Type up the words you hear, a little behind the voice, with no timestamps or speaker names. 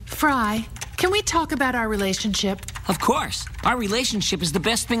Fry, can we talk about our relationship? Of course. Our relationship is the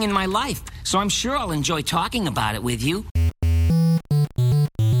best thing in my life, so I'm sure I'll enjoy talking about it with you.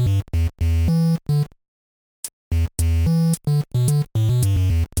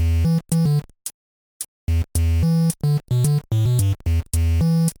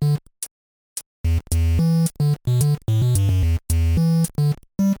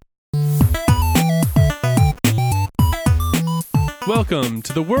 Welcome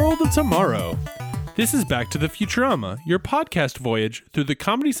to the world of tomorrow. This is Back to the Futurama, your podcast voyage through the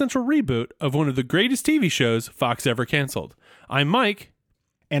Comedy Central reboot of one of the greatest TV shows Fox ever canceled. I'm Mike.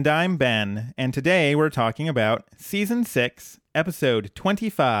 And I'm Ben, and today we're talking about Season 6, Episode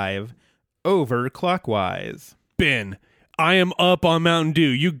 25, Overclockwise. Ben, I am up on Mountain Dew.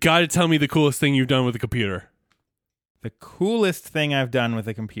 You gotta tell me the coolest thing you've done with a computer. The coolest thing I've done with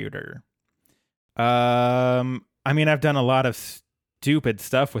a computer? I've done a lot of stupid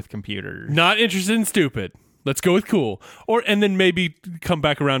stuff with computers. Not interested in stupid. Let's go with cool. And then maybe come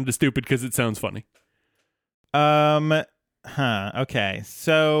back around to stupid because it sounds funny. Okay.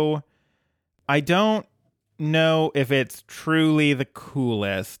 So I don't know if it's truly the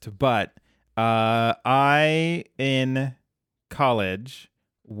coolest, but I, in college,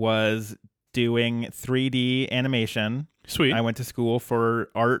 was doing 3D animation. Sweet. I went to school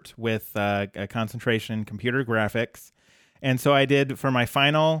for art with a concentration in computer graphics. And so I did, for my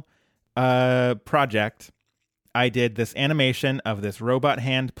final project, I did this animation of this robot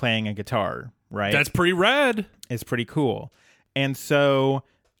hand playing a guitar, right? That's pretty rad. It's pretty cool. And so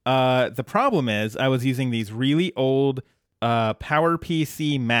the problem is I was using these really old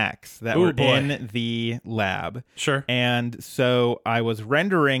PowerPC Macs that were in the lab. Sure. And so I was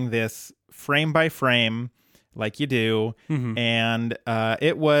rendering this frame by frame like you do. Mm-hmm. And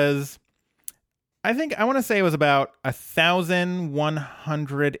it was... I want to say it was about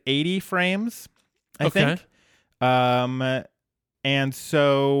 1,180 frames, I think. And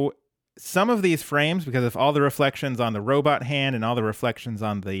so some of these frames, because of all the reflections on the robot hand and all the reflections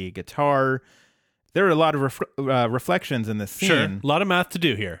on the guitar, there are a lot of reflections in this scene. Sure, a lot of math to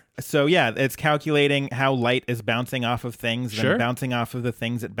do here. So yeah, it's calculating how light is bouncing off of things, sure, and bouncing off of the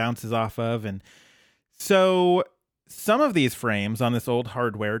things it bounces off of. And so some of these frames on this old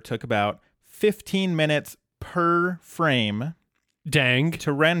hardware took about 15 minutes per frame. Dang.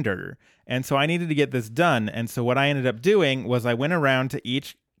 To render. And so I needed to get this done. And so what I ended up doing was I went around to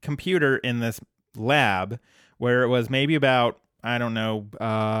each computer in this lab where it was maybe about,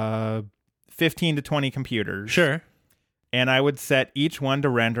 15 to 20 computers. Sure. And I would set each one to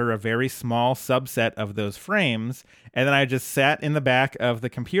render a very small subset of those frames. And then I just sat in the back of the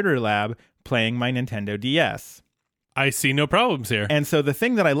computer lab playing my Nintendo DS. I see no problems here. And so the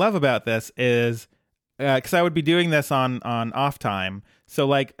thing that I love about this is, because I would be doing this on off time, so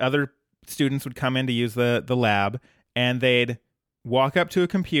like other students would come in to use the lab, and they'd walk up to a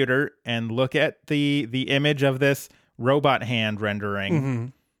computer and look at the image of this robot hand rendering, mm-hmm.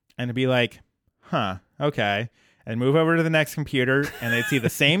 and it'd be like, okay, and move over to the next computer, and they'd see the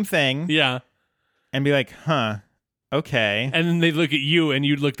same thing, yeah, and be like, okay. And then they'd look at you and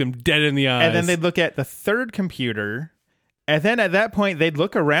you'd look them dead in the eyes. And then they'd look at the third computer. And then at that point, they'd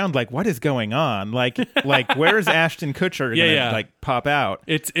look around like, what is going on? Like where's Ashton Kutcher going to pop out?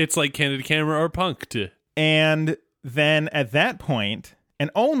 It's like Candid Camera or Punk. And then at that point,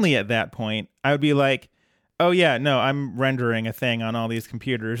 and only at that point, I would be like, oh yeah, no, I'm rendering a thing on all these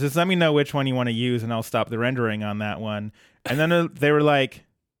computers. Just let me know which one you want to use and I'll stop the rendering on that one. And then they were like,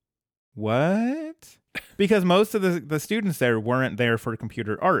 what? Because most of the students there weren't there for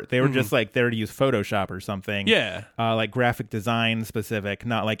computer art. They were mm-hmm. just like there to use Photoshop or something. Yeah. Like graphic design specific,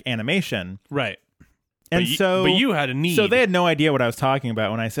 not like animation. Right. And but you had a need. So they had no idea what I was talking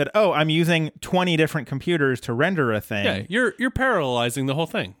about when I said, oh, I'm using 20 different computers to render a thing. Yeah, you're parallelizing the whole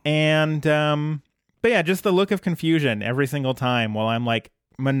thing. And, but yeah, just the look of confusion every single time while I'm like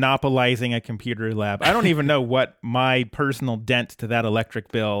monopolizing a computer lab. I don't even know what my personal dent to that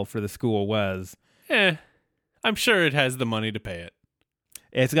electric bill for the school was. I'm sure it has the money to pay it.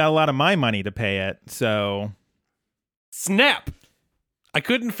 It's got a lot of my money to pay it, so... Snap! I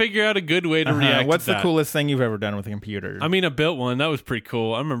couldn't figure out a good way to react What's to that. The coolest thing you've ever done with a computer? I mean, I built one. That was pretty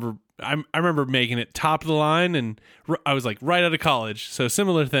cool. I remember making it top of the line, and I was like right out of college, so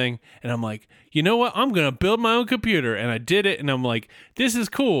similar thing. And I'm like, you know what? I'm going to build my own computer. And I did it, and I'm like, this is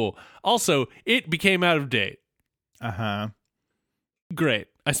cool. Also, it became out of date. Uh-huh. Great.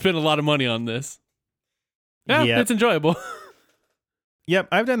 I spent a lot of money on this. Yeah, yep. It's enjoyable. Yep,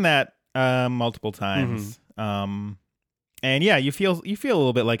 I've done that multiple times. Mm-hmm. And yeah, you feel a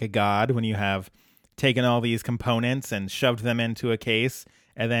little bit like a god when you have taken all these components and shoved them into a case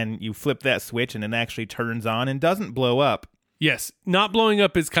and then you flip that switch and it actually turns on and doesn't blow up. Yes, not blowing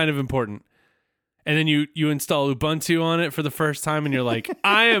up is kind of important. And then you install Ubuntu on it for the first time, and you're like,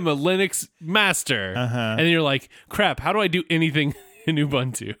 I am a Linux master. And then you're like, crap, how do I do anything in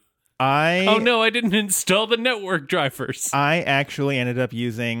Ubuntu? Oh no, I didn't install the network drivers. I actually ended up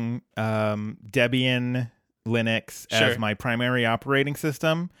using Debian Linux as my primary operating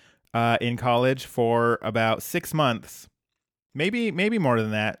system in college for about 6 months. Maybe more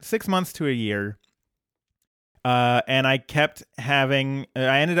than that. 6 months to a year. And I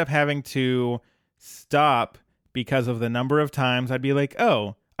ended up having to stop because of the number of times I'd be like,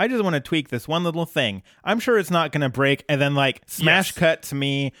 oh, I just want to tweak this one little thing. I'm sure it's not going to break. And then like smash cut to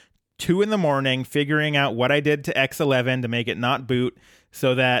me 2 a.m, figuring out what I did to X11 to make it not boot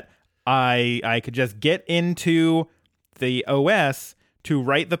so that I could just get into the OS to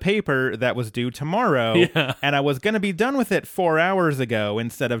write the paper that was due tomorrow. Yeah. And I was going to be done with it 4 hours ago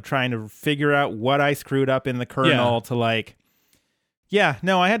instead of trying to figure out what I screwed up in the kernel to like,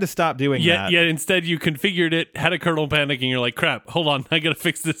 I had to stop doing that. Yet instead you configured it, had a kernel panic, and you're like, crap, hold on, I gotta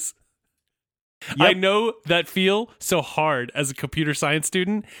fix this. Yep. I know that feel so hard as a computer science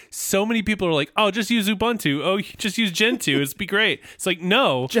student. So many people are like, oh, just use Ubuntu. Oh, just use Gentoo. It's be great. It's like,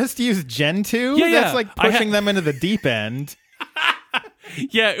 no. Just use Gentoo? Yeah, That's like pushing them into the deep end.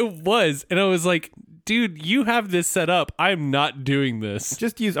 Yeah, it was. And I was like, dude, you have this set up. I'm not doing this.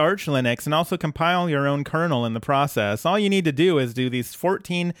 Just use Arch Linux and also compile your own kernel in the process. All you need to do is do these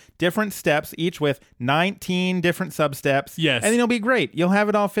 14 different steps, each with 19 different substeps. Yes. And then you'll be great. You'll have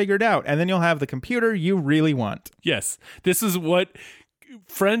it all figured out. And then you'll have the computer you really want. Yes. This is what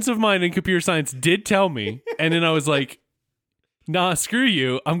friends of mine in computer science did tell me. And then I was like, nah, screw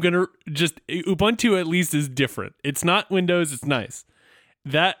you. I'm going to Ubuntu at least is different. It's not Windows. It's nice.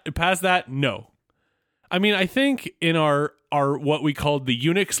 Past that, no. I mean, I think in our what we called the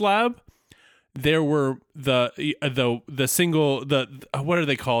Unix lab, there were the single what are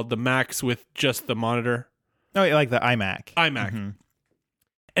they called? The Macs with just the monitor. Oh, like the iMac. Mm-hmm.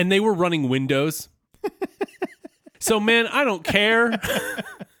 And they were running Windows. So man, I don't care.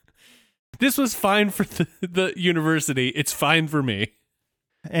 This was fine for the university. It's fine for me.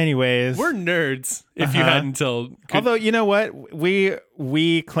 Anyways, we're nerds. If you hadn't told, although you know what,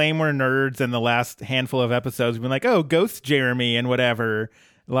 we claim we're nerds in the last handful of episodes. We've been like, oh, Ghost Jeremy and whatever.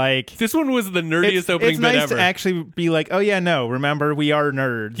 Like this one was the nerdiest opening bit ever. It's nice to actually be like, oh yeah, no, remember we are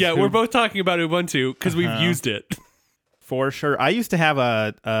nerds. Yeah, we're both talking about Ubuntu because we've used it. For sure. I used to have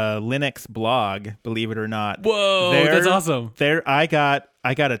a Linux blog, believe it or not. Whoa, that's awesome. I got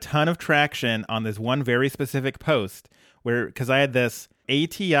a ton of traction on this one very specific post because I had this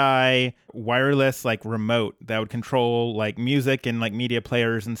ATI wireless like remote that would control like music and like media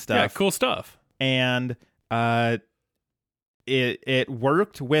players and stuff. Yeah, cool stuff. And it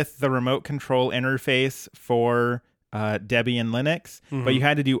worked with the remote control interface for Debian Linux, but you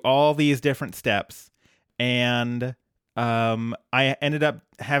had to do all these different steps. And I ended up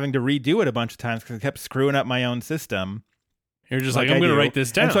having to redo it a bunch of times because I kept screwing up my own system. You're just like I'm going to write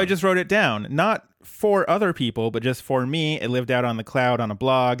this down. And so I just wrote it down, not for other people, but just for me. It lived out on the cloud on a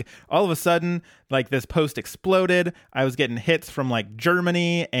blog. All of a sudden, like this post exploded. I was getting hits from like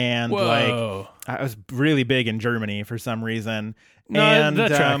Germany and like I was really big in Germany for some reason. No, and that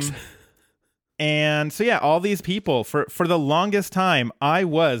tracks. And so, yeah, all these people, for the longest time, I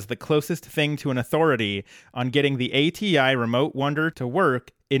was the closest thing to an authority on getting the ATI Remote Wonder to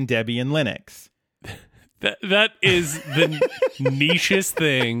work in Debian Linux. That is the nichest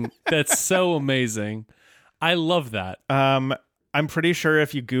thing. That's so amazing. I love that. I'm pretty sure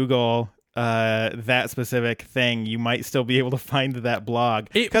if you Google that specific thing, you might still be able to find that blog.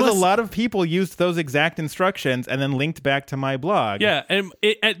 Because a lot of people used those exact instructions and then linked back to my blog. Yeah, and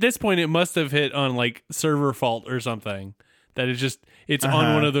at this point, it must have hit on like server fault or something. That it's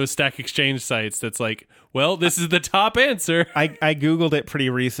on one of those Stack Exchange sites that's like, well, this is the top answer. I Googled it pretty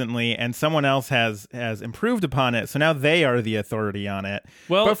recently, and someone else has improved upon it, so now they are the authority on it.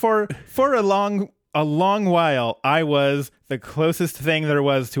 Well, but for a long while, I was the closest thing there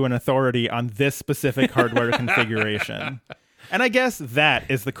was to an authority on this specific hardware configuration. And I guess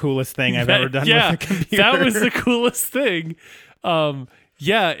that is the coolest thing I've ever done with a computer. That was the coolest thing.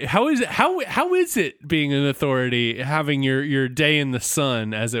 Yeah, how is it being an authority, having your day in the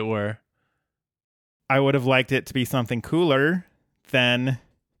sun, as it were? I would have liked it to be something cooler than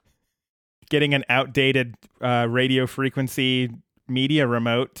getting an outdated radio frequency media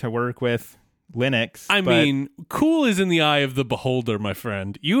remote to work with Linux. I mean, cool is in the eye of the beholder, my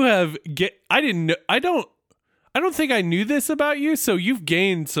friend. I don't think I knew this about you, so you've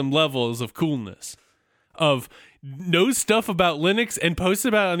gained some levels of coolness. Of knows stuff about Linux and posts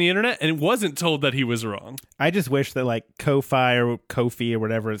about it on the internet and wasn't told that he was wrong. I just wish that like Ko-Fi or Ko-fi or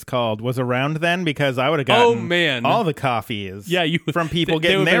whatever it's called was around then, because I would have gotten all the coffees from people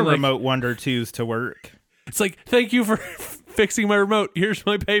getting their Remote Wonder 2s to work. It's like, thank you for fixing my remote. Here's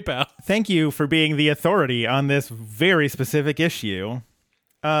my PayPal. Thank you for being the authority on this very specific issue.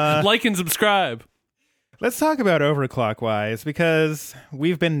 Like and subscribe. Let's talk about Overclockwise, because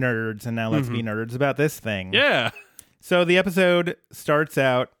we've been nerds, and now let's be nerds about this thing. Yeah. So the episode starts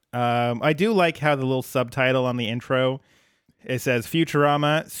out, I do like how the little subtitle on the intro, it says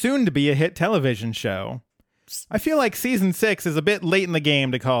Futurama, soon to be a hit television show. I feel like season 6 is a bit late in the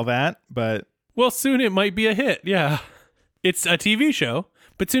game to call that, but... Well, soon it might be a hit, yeah. It's a TV show,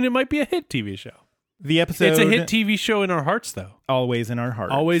 but soon it might be a hit TV show. The episode... It's a hit TV show in our hearts, though. Always in our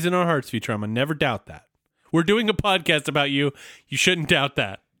hearts. Always in our hearts, Futurama. Never doubt that. We're doing a podcast about you. You shouldn't doubt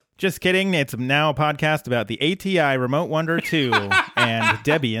that. Just kidding. It's now a podcast about the ATI Remote Wonder 2 and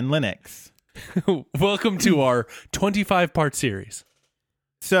Debian Linux. Welcome to our 25-part series.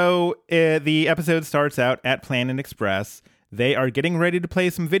 So the episode starts out at Planet Express. They are getting ready to play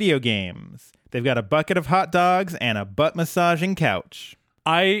some video games. They've got a bucket of hot dogs and a butt-massaging couch.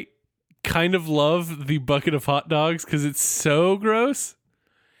 I kind of love the bucket of hot dogs because it's so gross.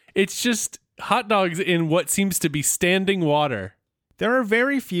 It's just hot dogs in what seems to be standing water. There are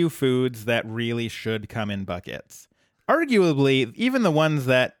very few foods that really should come in buckets. Arguably, even the ones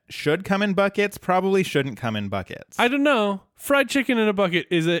that should come in buckets probably shouldn't come in buckets. I don't know. Fried chicken in a bucket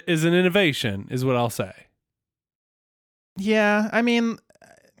is an innovation, is what I'll say. Yeah, I mean,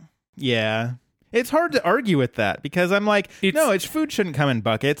 yeah. It's hard to argue with that because I'm like, no, food shouldn't come in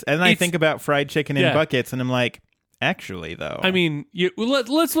buckets. And I think about fried chicken in buckets and I'm like, actually, though. I mean,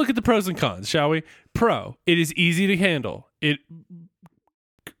 let's look at the pros and cons, shall we? Pro, it is easy to handle.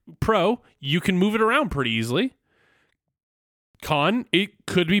 Pro, you can move it around pretty easily. Con, it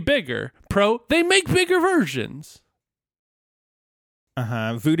could be bigger. Pro, they make bigger versions.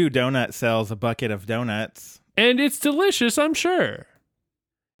 Voodoo Donut sells a bucket of donuts. And it's delicious, I'm sure.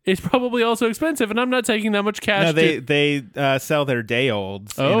 It's probably also expensive, and I'm not taking that much cash. No, they sell their day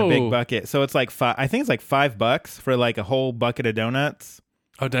olds in a big bucket. So it's like I think it's like $5 for like a whole bucket of donuts.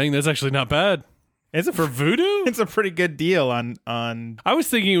 Oh, dang, that's actually not bad. Is it for Voodoo? It's a pretty good deal on. I was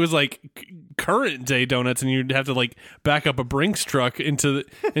thinking it was like current day donuts, and you'd have to like back up a Brinks truck into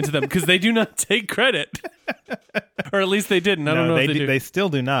them because they do not take credit, or at least they didn't. I don't know if they do. They still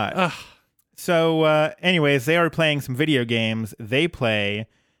do not. Ugh. So, anyways, they are playing some video games. They play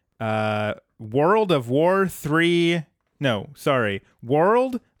World of War 3. No, sorry,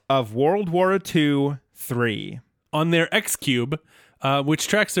 World of World War II 3 on their X Cube. Which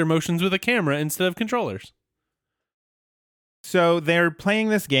tracks their motions with a camera instead of controllers. So they're playing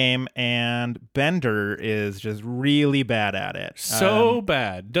this game, and Bender is just really bad at it. So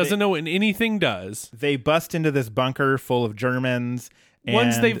bad. Doesn't know what anything does. They bust into this bunker full of Germans.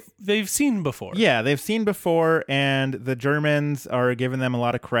 Ones they've seen before. Yeah, they've seen before, and the Germans are giving them a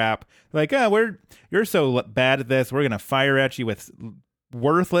lot of crap. Like, you're so bad at this, we're going to fire at you with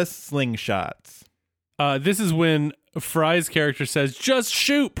worthless slingshots. This is when Fry's character says, "Just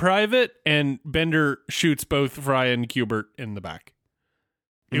shoot, Private," and Bender shoots both Fry and Cubert in the back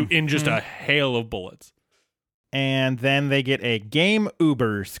in just a hail of bullets. And then they get a Game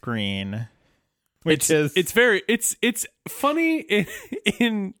Uber screen, which it's funny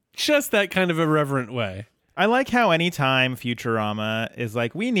in just that kind of irreverent way. I like how anytime Futurama is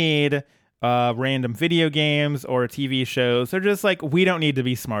like, we need random video games or TV shows, they're just like, we don't need to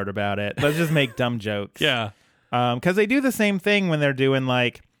be smart about it. Let's just make dumb jokes. Yeah. Because they do the same thing when they're doing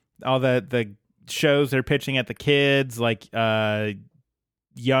like all the shows they're pitching at the kids, like Young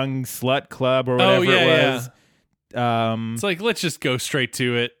Slut Club or whatever it was. Yeah. It's like, let's just go straight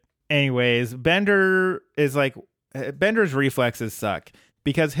to it. Anyways, Bender's reflexes suck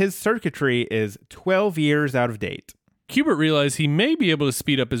because his circuitry is 12 years out of date. Cubert realized he may be able to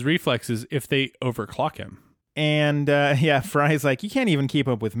speed up his reflexes if they overclock him. And Fry's like, you can't even keep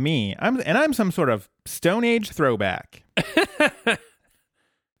up with me. I'm some sort of Stone Age throwback.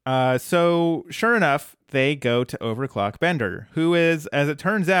 So sure enough, they go to overclock Bender, who is, as it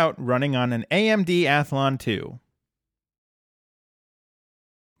turns out, running on an AMD Athlon 2.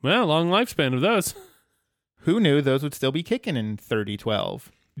 Well, long lifespan of those. Who knew those would still be kicking in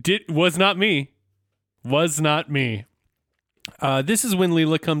 3012? Was not me. This is when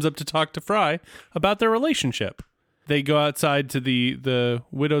Leela comes up to talk to Fry about their relationship. They go outside to the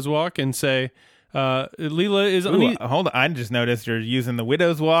Widow's Walk and say, Leela is Ooh, hold on. I just noticed you're using the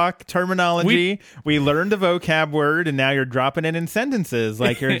widow's walk terminology. We learned a vocab word, and now you're dropping it in sentences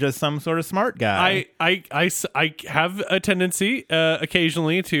like you're just some sort of smart guy. I have a tendency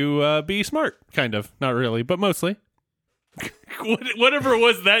occasionally to be smart, kind of. Not really, but mostly. Whatever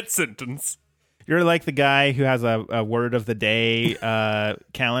was that sentence. You're like the guy who has a word of the day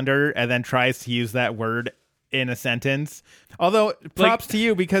calendar and then tries to use that word in a sentence. Although props to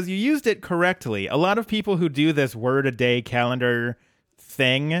you because you used it correctly. A lot of people who do this word a day calendar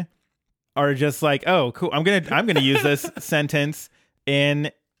thing are just like, oh, cool. I'm gonna use this sentence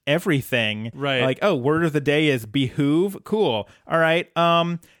in everything. Right. Like, oh, word of the day is behoove. Cool. All right.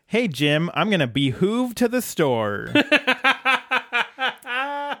 Hey Jim, I'm gonna behoove to the store.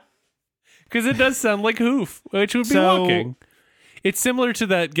 Because it does sound like hoof, which would be walking. It's similar to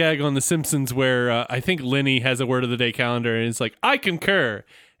that gag on The Simpsons where I think Lenny has a word of the day calendar and it's like, I concur.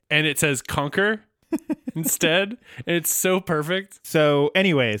 And it says conquer instead. And it's so perfect. So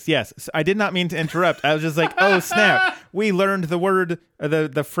anyways, yes, so I did not mean to interrupt. I was just like, oh, snap. We learned the word,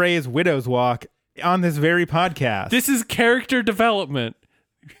 the phrase widow's walk on this very podcast. This is character development.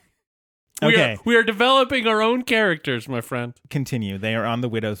 We are developing our own characters, my friend. Continue. They are on the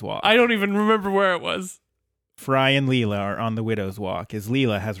widow's walk. I don't even remember where it was. Fry and Leela are on the widow's walk as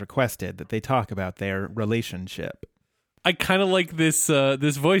Leela has requested that they talk about their relationship. I kind of like this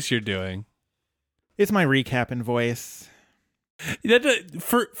voice you're doing. It's my recapping voice. For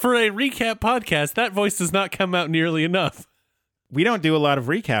a recap podcast, that voice does not come out nearly enough. We don't do a lot of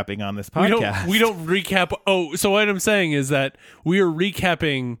recapping on this podcast. We don't recap. Oh, so what I'm saying is that we are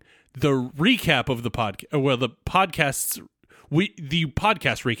recapping the recap of the podcast. Well, the podcast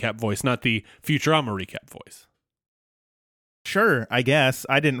recap voice, not the Futurama recap voice. Sure, I guess.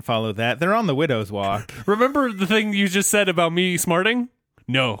 I didn't follow that. They're on the widow's walk. Remember the thing you just said about me smarting?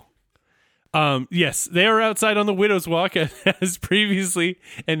 No. Yes, they are outside on the widow's walk as previously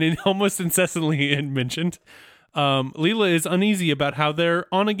and almost incessantly mentioned. Leela is uneasy about how they're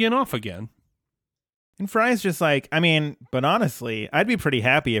on again, off again. And Fry's just like, I mean, but honestly, I'd be pretty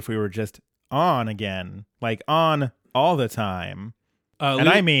happy if we were just on again. Like on all the time. And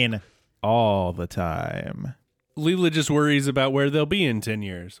I mean all the time. Leela just worries about where they'll be in 10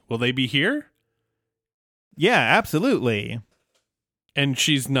 years. Will they be here? Yeah, absolutely. And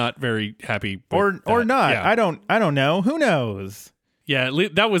she's not very happy. Or not. Yeah. I don't know. Who knows? Yeah,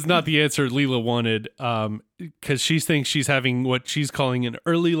 that was not the answer Leela wanted, because she thinks she's having what she's calling an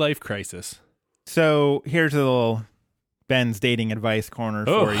early life crisis. So here's a little Ben's dating advice corner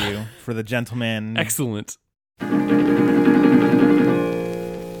for you, for the gentleman. Excellent.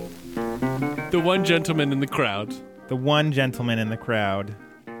 The one gentleman in the crowd. The one gentleman in the crowd.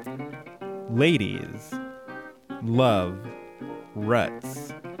 Ladies love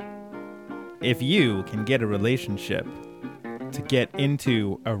ruts. If you can get a relationship to get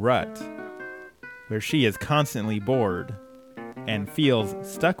into a rut where she is constantly bored and feels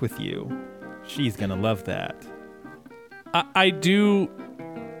stuck with you, she's gonna love that. I do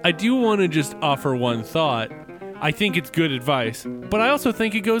want to just offer one thought. I think it's good advice, but I also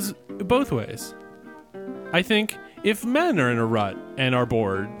think it goes both ways. I think if men are in a rut and are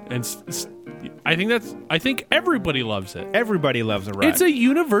bored, and I think everybody loves it. Everybody loves a rut. It's a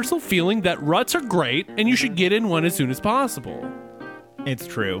universal feeling that ruts are great, and you should get in one as soon as possible. It's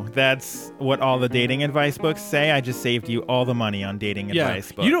true. That's what all the dating advice books say. I just saved you all the money on dating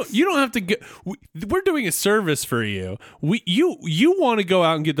advice books. You don't have to get. We're doing a service for you. You want to go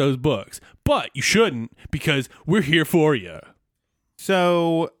out and get those books, but you shouldn't because we're here for you.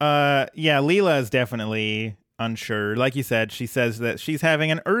 So, Leela is definitely unsure. Like you said, she says that she's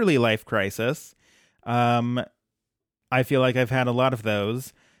having an early life crisis. I feel like I've had a lot of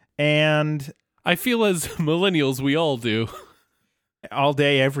those, and I feel as millennials we all do. All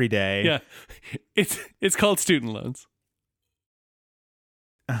day, every day. Yeah. It's called student loans.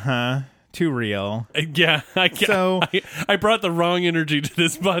 Uh-huh. Too real. Yeah. I brought the wrong energy to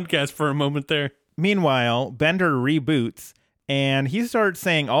this podcast for a moment there. Meanwhile, Bender reboots, and he starts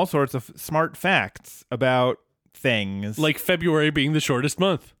saying all sorts of smart facts about things. Like February being the shortest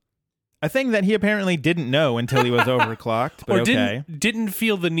month. A thing that he apparently didn't know until he was overclocked, but or okay. Didn't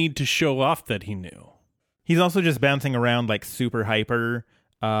feel the need to show off that he knew. He's also just bouncing around like super hyper,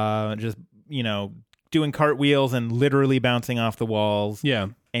 just, doing cartwheels and literally bouncing off the walls. Yeah.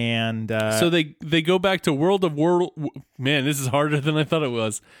 And so they go back to Man, this is harder than I thought it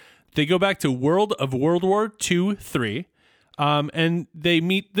was. They go back to World War II 3, and they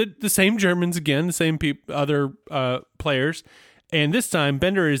meet the same Germans again, the same other players, And this time,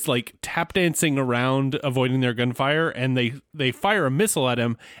 Bender is like tap dancing around, avoiding their gunfire, and they fire a missile at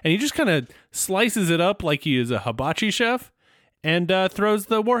him, and he just kind of slices it up like he is a hibachi chef, and throws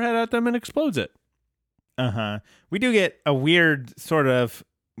the warhead at them and explodes it. We do get a weird sort of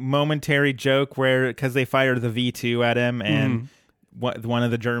momentary joke where, because they fire the V2 at him, and one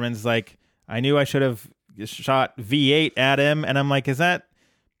of the Germans is like, I knew I should have shot V8 at him, and I'm like, is that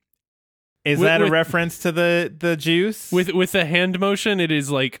a reference to the juice? With the hand motion, it is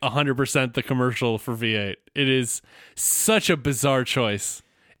like 100% the commercial for V8. It is such a bizarre choice.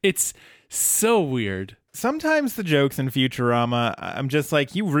 It's so weird. Sometimes the jokes in Futurama, I'm just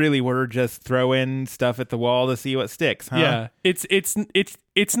like, you really were just throwing stuff at the wall to see what sticks, huh? Yeah,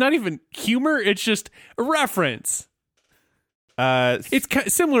 it's not even humor. It's just a reference.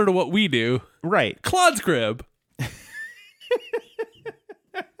 It's similar to what we do. Right. Claude's Crib.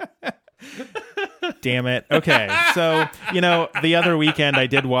 Damn it. Okay. So, the other weekend I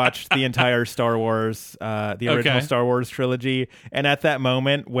did watch the entire Star Wars, the original Star Wars trilogy. And at that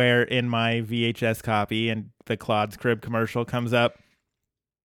moment where in my VHS copy and the Claude's Crib commercial comes up,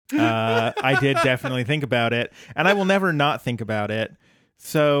 I did definitely think about it. And I will never not think about it.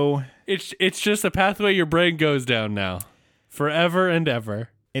 So it's just a pathway your brain goes down now. Forever and ever.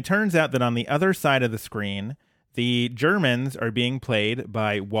 It turns out that on the other side of the screen, the Germans are being played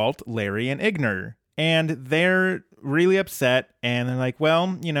by Walt, Larry, and Igner. And they're really upset. And they're like,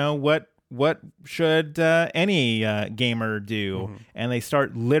 well, what should any gamer do? Mm-hmm. And they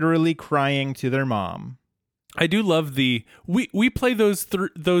start literally crying to their mom. I do love we play those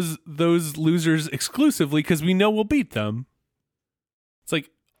losers exclusively because we know we'll beat them. It's like,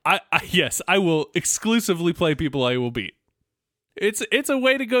 I will exclusively play people I will beat. It's a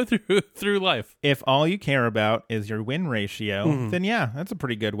way to go through life. If all you care about is your win ratio, then yeah, that's a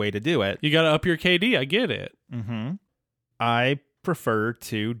pretty good way to do it. You got to up your KD. I get it. I prefer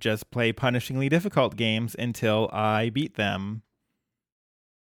to just play punishingly difficult games until I beat them.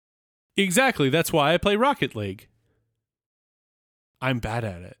 Exactly. That's why I play Rocket League. I'm bad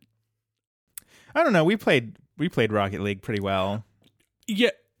at it. I don't know. We played Rocket League pretty well.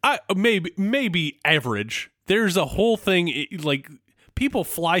 Yeah, maybe average. There's a whole thing, like, people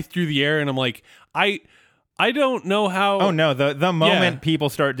fly through the air, and I'm like, I don't know how. Oh no, the moment people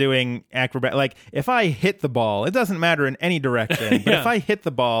start doing acrobat, like if I hit the ball, it doesn't matter in any direction, but if I hit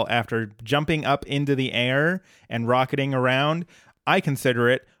the ball after jumping up into the air and rocketing around, I consider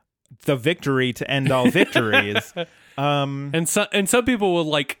it the victory to end all victories. And some people will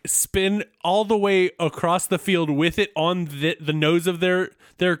like spin all the way across the field with it on the nose of their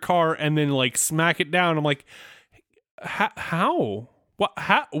car and then like smack it down. I'm like, how? What?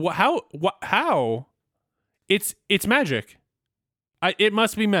 How? It's magic. It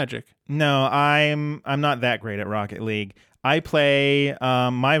must be magic. No, I'm not that great at Rocket League. I play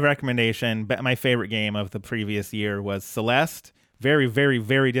my recommendation, my favorite game of the previous year was Celeste. Very, very,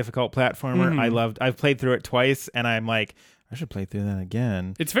 very difficult platformer. I've played through it twice, and I'm like, I should play through that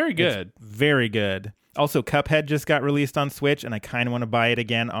again. It's very good. It's very good. Also, Cuphead just got released on Switch, and I kind of want to buy it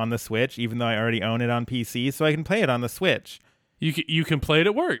again on the Switch, even though I already own it on PC, so I can play it on the Switch. You can play it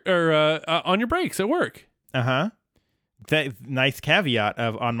at work, or on your breaks at work. That nice caveat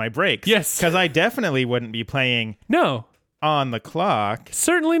of on my breaks. Yes. Because I definitely wouldn't be playing on the clock.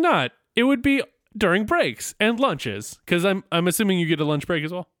 Certainly not. It would be during breaks and lunches, because I'm assuming you get a lunch break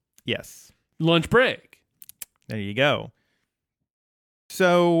as well. Yes. Lunch break. There you go.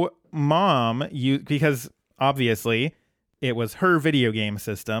 So mom, because obviously it was her video game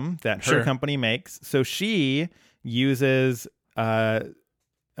system that her company makes, so she uses her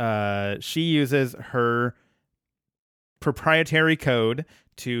proprietary code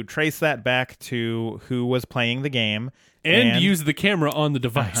to trace that back to who was playing the game and use the camera on the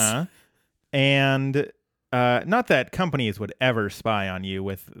device. And not that companies would ever spy on you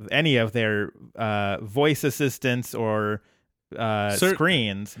with any of their voice assistants or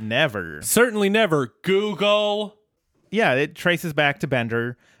screens. Never. Certainly never. Google. Yeah, it traces back to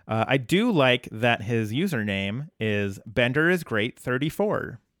Bender. I do like that his username is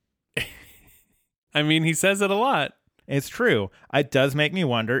BenderIsGreat34. I mean, he says it a lot. It's true. It does make me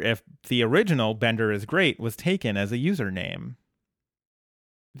wonder if the original Bender is Great was taken as a username.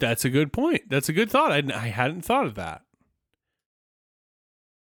 That's a good point. That's a good thought. I hadn't thought of that.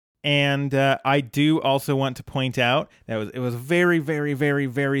 And I do also want to point out that it was very, very, very,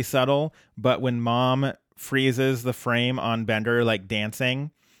 very subtle. But when Mom freezes the frame on Bender, like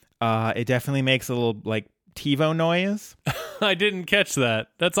dancing, it definitely makes a little like TiVo noise. I didn't catch that.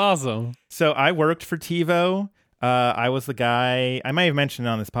 That's awesome. So I worked for TiVo I was the guy, I might have mentioned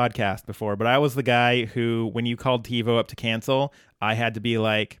it on this podcast before, but I was the guy who, when you called TiVo up to cancel, I had to be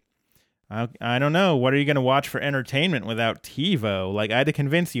like, I don't know, what are you going to watch for entertainment without TiVo? Like, I had to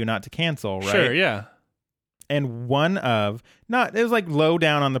convince you not to cancel, right? Sure, yeah. And it was like low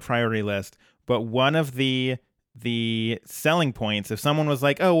down on the priority list, but one of the selling points, if someone was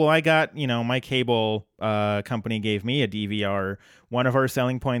like, oh, well, I got, my cable company gave me a DVR, one of our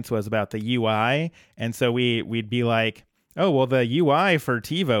selling points was about the UI. And so we'd be like, oh, well, the UI for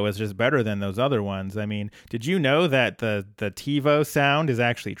TiVo is just better than those other ones. I mean, did you know that the TiVo sound is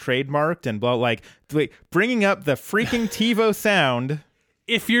actually trademarked and bringing up the freaking TiVo sound.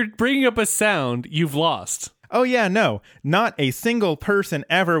 If you're bringing up a sound, you've lost. Oh, yeah, no, not a single person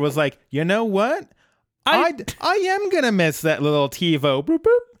ever was like, you know what? I am going to miss that little TiVo. Boop,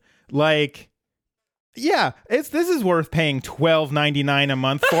 boop. Like, yeah, this is worth paying $12.99 a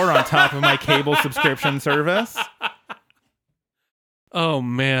month for on top of my cable subscription service. Oh,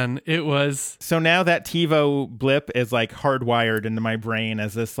 man, it was. So now that TiVo blip is like hardwired into my brain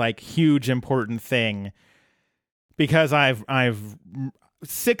as this like huge important thing because I've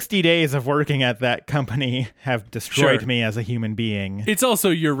 60 days of working at that company have destroyed me as a human being. It's also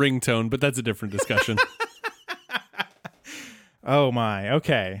your ringtone, but that's a different discussion. Oh my.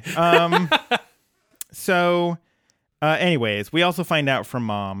 Okay. So anyways, we also find out from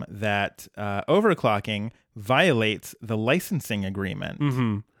Mom that overclocking violates the licensing agreement.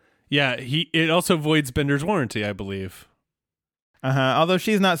 Mm-hmm. Yeah, it also voids Bender's warranty, I believe. Although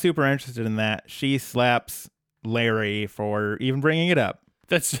she's not super interested in that. She slaps Larry for even bringing it up.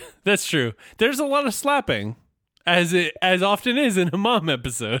 That's true. There's a lot of slapping, as often is in a Mom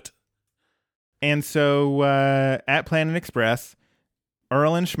episode. And so at Planet Express,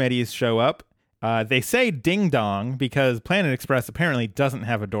 Earl and Schmitty's show up. They say ding dong because Planet Express apparently doesn't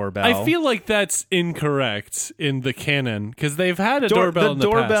have a doorbell. I feel like that's incorrect in the canon because they've had a doorbell in the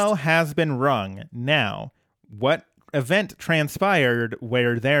past. The doorbell has been rung. Now, what event transpired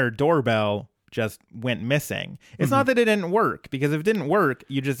where their doorbell just went missing? It's not that it didn't work, because if it didn't work,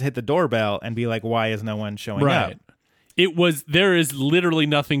 you just hit the doorbell and be like, why is no one showing up? There is literally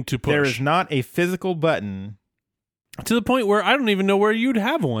nothing to push. There is not a physical button. To the point where I don't even know where you'd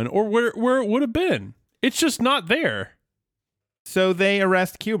have one or where it would have been. It's just not there. So they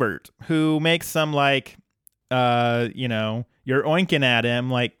arrest Q*bert, who makes some like, you're oinking at him.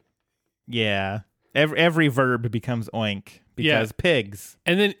 Like, yeah, every verb becomes oink because pigs.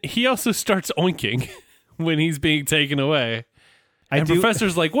 And then he also starts oinking when he's being taken away. And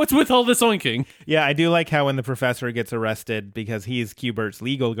Professor's like, what's with all this oinking? Yeah, I do like how when the professor gets arrested because he's Q*bert's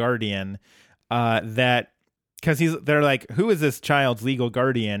legal guardian, because they're like, who is this child's legal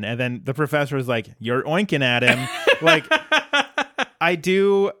guardian? And then the professor is like, you're oinking at him. Like, I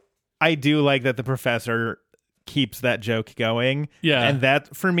do like that the professor keeps that joke going. Yeah. And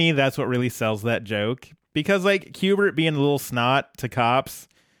that, for me, that's what really sells that joke. Because, like, Q*bert being a little snot to cops,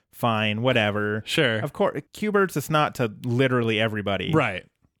 fine, whatever. Sure. Of course, Q*bert's a snot to literally everybody. Right.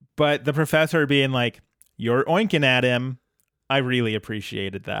 But the professor being like, you're oinking at him, I really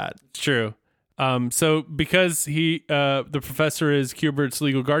appreciated that. It's true. So because the professor is Q*bert's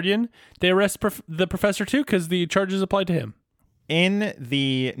legal guardian, they arrest the professor too because the charges apply to him. In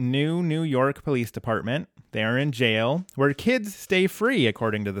the New York Police Department, they are in jail where kids stay free,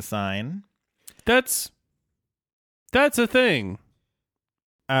 according to the sign. That's a thing.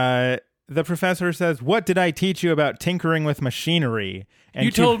 The professor says, "What did I teach you about tinkering with machinery?" And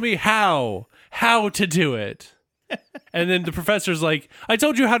you told me how to do it. And then the professor's like, "I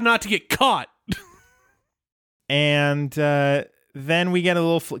told you how not to get caught." And then we get a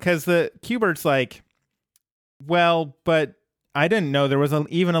little because the Q*bert's like, well, but I didn't know there was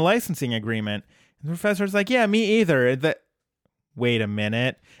even a licensing agreement. And the professor's like, yeah, me either. Wait a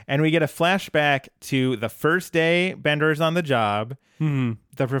minute. And we get a flashback to the first day Bender's on the job. Mm-hmm.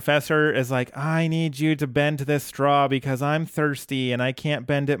 The professor is like, I need you to bend this straw because I'm thirsty and I can't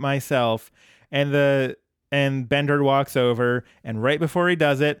bend it myself. And Bender walks over, and right before he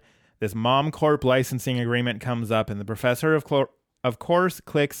does it, this Mom Corp licensing agreement comes up, and the professor, of course,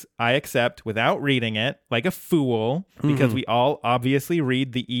 clicks I accept without reading it, like a fool, because we all obviously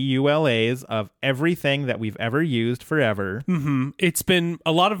read the EULAs of everything that we've ever used forever. Mm-hmm. It's been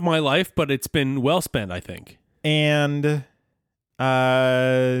a lot of my life, but it's been well spent, I think. And,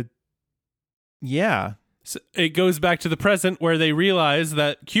 yeah. So it goes back to the present where they realize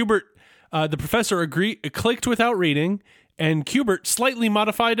that Q*bert, the professor clicked without reading, and Q*bert slightly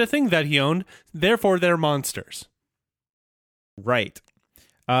modified a thing that he owned, therefore they're monsters. Right.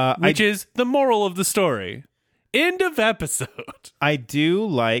 Which is the moral of the story. End of episode. I do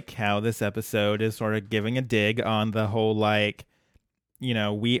like how this episode is sort of giving a dig on the whole, like, you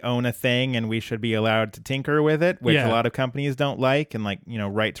know, we own a thing and we should be allowed to tinker with it, which Yeah. a lot of companies don't like, and, like, you know,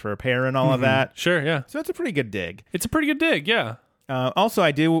 right to repair and all of that. Sure, yeah. So it's a pretty good dig. It's a pretty good dig, yeah. Also,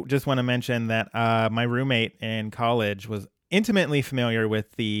 I do just want to mention that my roommate in college was intimately familiar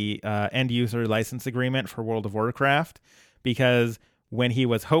with the end user license agreement for World of Warcraft, because when he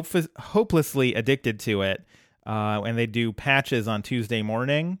was hopelessly addicted to it, and they do patches on Tuesday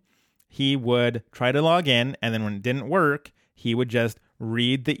morning, he would try to log in, and then when it didn't work, he would just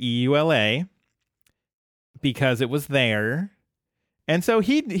read the EULA because it was there. And so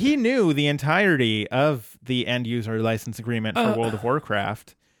he knew the entirety of the end user license agreement for World of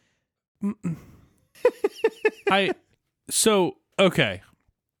Warcraft. Okay. So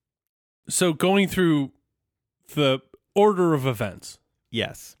going through the order of events.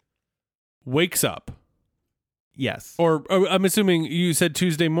 Yes. Wakes up. Yes. Or I'm assuming you said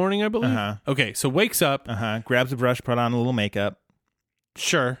Tuesday morning, I believe? Uh-huh. Okay, so wakes up. Grabs a brush, put on a little makeup.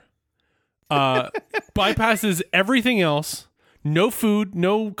 Sure. Bypasses everything else. No food,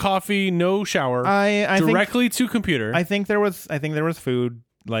 no coffee, no shower. I directly to computer. I think there was food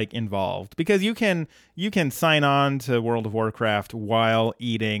like involved, because you can sign on to World of Warcraft while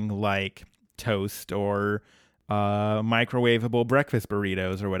eating like toast or microwavable breakfast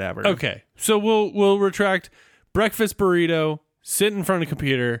burritos or whatever. Okay. So we'll retract breakfast burrito, sit in front of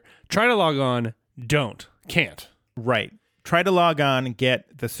computer, try to log on, can't. Right. Try to log on,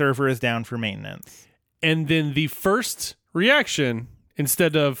 get the server is down for maintenance. And then the first reaction,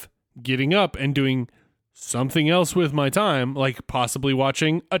 instead of getting up and doing something else with my time, like possibly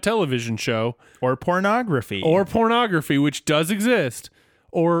watching a television show Or pornography. which does exist,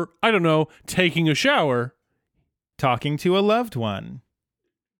 or I don't know, taking a shower, talking to a loved one.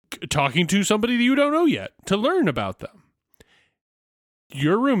 talking to somebody that you don't know yet to learn about them.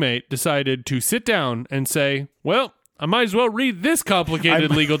 Your roommate decided to sit down and say, well, I might as well read this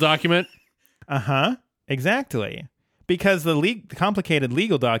complicated legal document. Uh-huh. Exactly. Because the complicated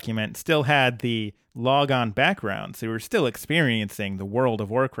legal document still had the logon background, so we were still experiencing the World of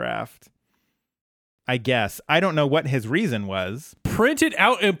Warcraft. I guess. I don't know what his reason was. Print it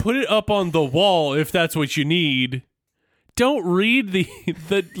out and put it up on the wall if that's what you need. Don't read the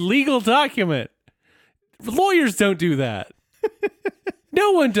legal document. Lawyers don't do that.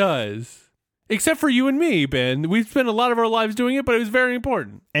 No one does. Except for you and me, Ben. We've spent a lot of our lives doing it, but it was very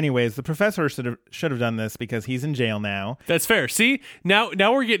important. Anyways, the professor should have done this because he's in jail now. That's fair. See, now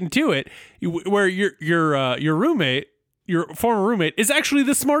we're getting to it, where your roommate, your former roommate, is actually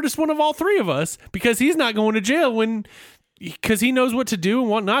the smartest one of all three of us, because he's not going to jail because he knows what to do and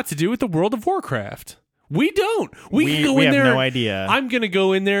what not to do with the World of Warcraft. We don't. We can go in have there. no idea. I'm going to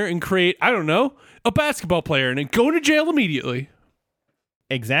go in there and create, I don't know, a basketball player and then go to jail immediately.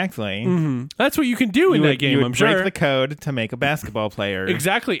 Exactly. Mm-hmm. That's what you can do in that game, you would I'm break sure. the code to make a basketball player.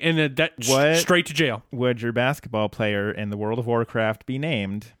 Exactly. And What? Straight to jail. Would your basketball player in the World of Warcraft be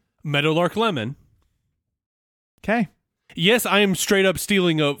named? Meadowlark Lemon. Okay. Yes, I am straight up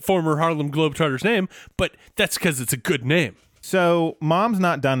stealing a former Harlem Globetrotter's name, but that's because it's a good name. So Mom's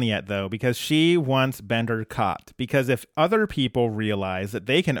not done yet, though, because she wants Bender caught. Because if other people realize that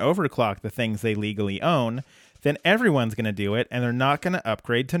they can overclock the things they legally own, then everyone's going to do it, and they're not going to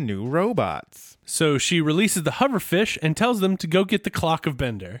upgrade to new robots. So she releases the hoverfish and tells them to go get the clock of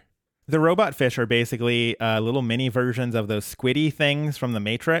Bender. The robot fish are basically little mini versions of those squiddy things from the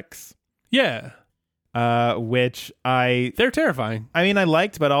Matrix. Yeah. Which They're terrifying. I mean, I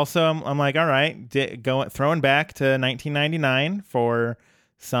liked, but also I'm like, all right, throwing back to 1999 for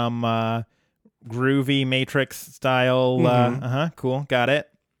some groovy Matrix style. Cool, got it.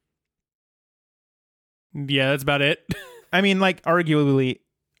 Yeah, that's about it. I mean, like, arguably,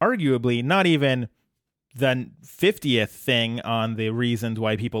 not even the 50th thing on the reasons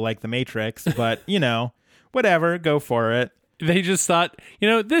why people like the Matrix, but whatever, go for it. They just thought,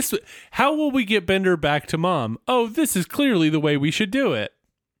 how will we get Bender back to Mom? Oh, this is clearly the way we should do it.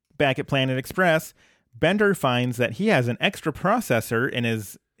 Back at Planet Express, Bender finds that he has an extra processor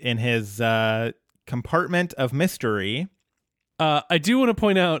in his compartment of mystery. I do want to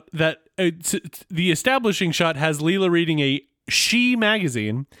point out that the establishing shot has Leela reading a She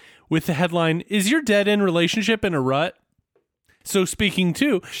magazine with the headline, "Is your dead-end relationship in a rut?" So speaking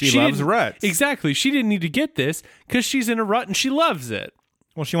to, she loves ruts. Exactly. She didn't need to get this because she's in a rut and she loves it.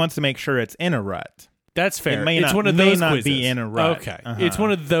 Well, she wants to make sure it's in a rut. That's fair. It's one of those not quizzes. Be in a rut. Okay. It's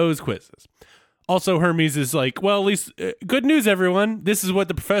one of those quizzes. Also, Hermes is like, well, at least good news, everyone. This is what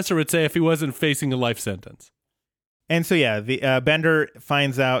the professor would say if he wasn't facing a life sentence. And so, yeah, the Bender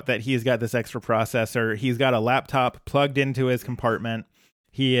finds out that he's got this extra processor. He's got a laptop plugged into his compartment.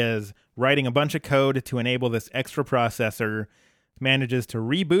 He is writing a bunch of code to enable this extra processor, manages to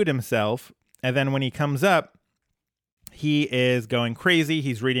reboot himself. And then when he comes up, he is going crazy.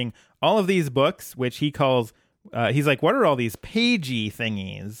 He's reading all of these books, which he calls, he's like, what are all these pagey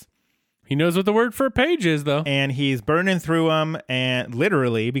thingies? He knows what the word for page is, though. And he's burning through them, and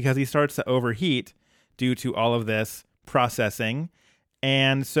literally, because he starts to overheat due to all of this processing.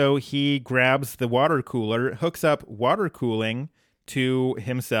 And so he grabs the water cooler, hooks up water cooling to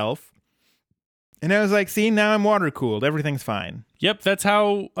himself. And I was like, see, now I'm water cooled. Everything's fine. Yep, that's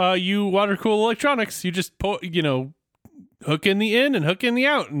how you water cool electronics. You just, hook in the in and hook in the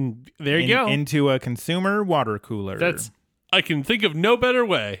out, and there you go. Into a consumer water cooler. I can think of no better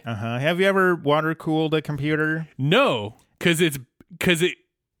way. Have you ever water cooled a computer? No, because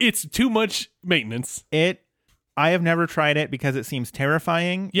it's too much maintenance. I have never tried it because it seems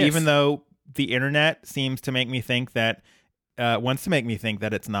terrifying. Yes. Even though the internet seems to make me think that wants to make me think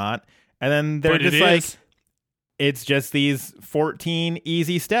that it's not. And then they're But just it like, is. it's just these 14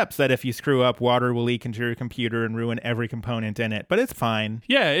 easy steps that if you screw up, water will leak into your computer and ruin every component in it. But it's fine.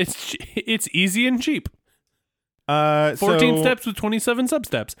 Yeah, it's easy and cheap. 14 steps with 27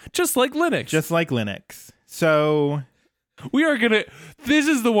 substeps, just like Linux. Just like Linux. So we are gonna. This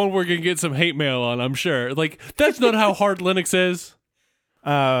is the one we're gonna get some hate mail on. I'm sure. Like that's not how hard Linux is.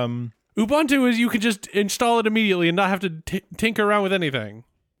 Ubuntu is you can just install it immediately and not have to tinker around with anything,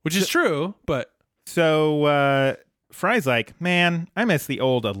 which is true. But so Fry's like, man, I miss the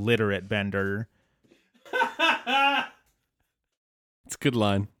old illiterate Bender. it's a good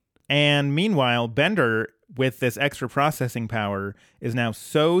line. And meanwhile, Bender, with this extra processing power, is now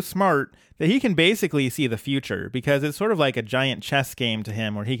so smart that he can basically see the future because it's sort of like a giant chess game to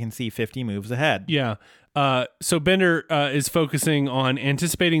him where he can see 50 moves ahead. Yeah. So Bender is focusing on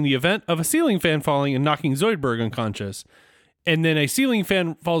anticipating the event of a ceiling fan falling and knocking Zoidberg unconscious. And then a ceiling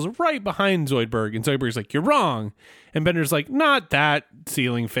fan falls right behind Zoidberg, and Zoidberg's like, "You're wrong." And Bender's like, "Not that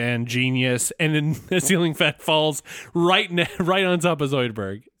ceiling fan, genius." And then the ceiling fan falls right on top of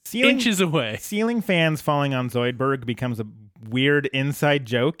Zoidberg, inches away. Ceiling fans falling on Zoidberg becomes a weird inside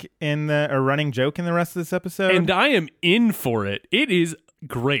joke a running joke in the rest of this episode. And I am in for it. It is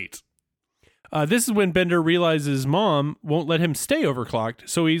great. This is when Bender realizes Mom won't let him stay overclocked.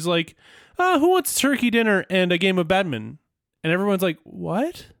 So he's like, who wants turkey dinner and a game of badminton? And everyone's like,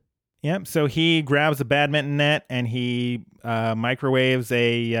 what? Yep. So he grabs a badminton net and he microwaves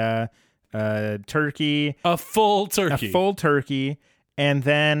a turkey. A full turkey. A full turkey. And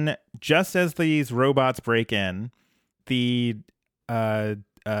then just as these robots break in, the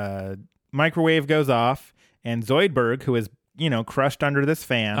microwave goes off and Zoidberg, who is, crushed under this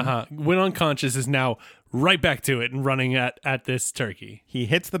fan. Went unconscious, is now right back to it and running at this turkey. He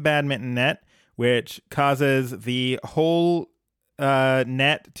hits the badminton net, which causes the whole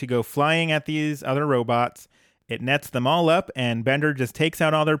net to go flying at these other robots. It nets them all up, and Bender just takes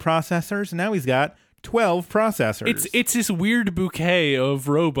out all their processors. And now he's got 12 processors. It's this weird bouquet of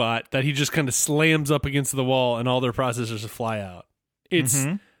robot that he just kind of slams up against the wall, and all their processors fly out. It's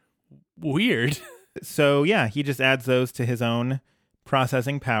weird. So, yeah, he just adds those to his own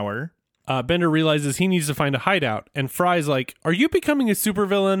processing power. Bender realizes he needs to find a hideout, and Fry's like, "Are you becoming a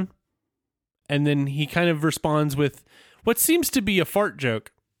supervillain?" And then he kind of responds with what seems to be a fart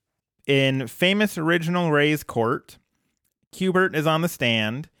joke. In famous original Ray's court, Hubert is on the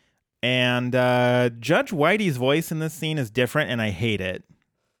stand, and Judge Whitey's voice in this scene is different, and I hate it.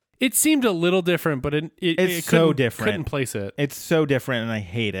 It seemed a little different, but it so different. Couldn't place it. It's so different, and I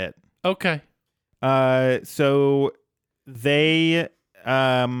hate it. Okay. So they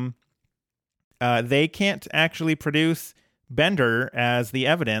can't actually produce Bender as the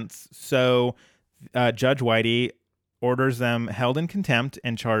evidence, so Judge Whitey orders them held in contempt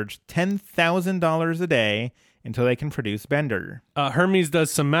and charged $10,000 a day until they can produce Bender. Hermes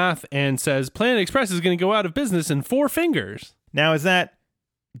does some math and says Planet Express is going to go out of business in 4 fingers. Now, is that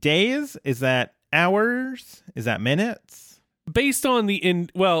days? Is that hours? Is that minutes? Based on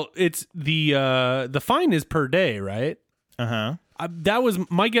it's the fine is per day, right? That was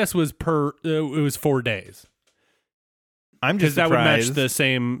my guess was it was 4 days. I'm just that surprised. would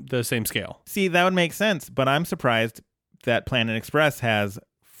match the same scale. See, that would make sense, but I'm surprised that Planet Express has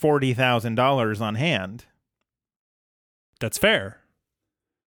 $40,000 on hand. That's fair.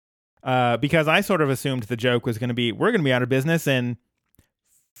 Because I sort of assumed the joke was going to be, we're going to be out of business in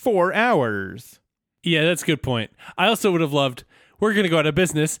 4 hours. Yeah, that's a good point. I also would have loved, we're going to go out of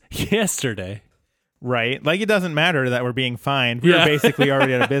business yesterday. Right? Like, it doesn't matter that we're being fined. We're basically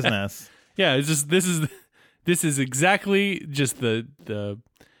already out of business. Yeah, it's just, this is This is exactly just the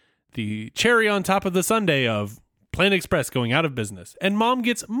cherry on top of the sundae of Planet Express going out of business. And Mom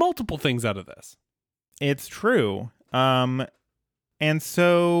gets multiple things out of this. It's true. And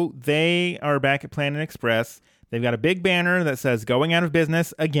so they are back at Planet Express. They've got a big banner that says going out of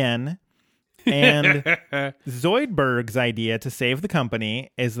business again. And Zoidberg's idea to save the company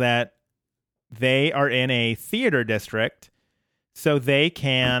is that they are in a theater district, so they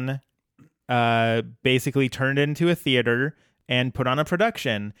can basically turn it into a theater and put on a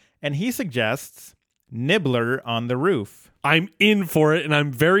production. And he suggests Nibbler on the Roof. I'm in for it, and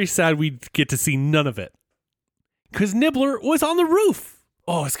I'm very sad we get to see none of it. Because Nibbler was on the roof.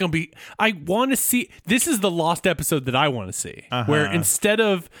 Oh, it's going to be... I want to see... This is the lost episode that I want to see. Where instead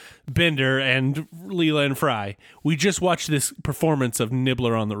of Bender and Leela and Fry, we just watch this performance of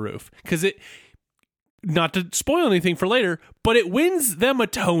Nibbler on the Roof. Because it... Not to spoil anything for later, but it wins them a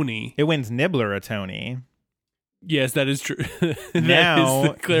Tony. It wins Nibbler a Tony. Yes, that is true.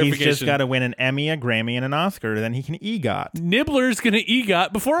 Now, he's just got to win an Emmy, a Grammy, and an Oscar. Then he can EGOT. Nibbler's going to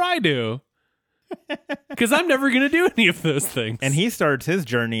EGOT before I do. Because I'm never going to do any of those things. And he starts his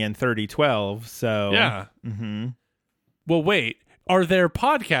journey in 3012, so... Yeah. Mm-hmm. Well, wait. Are there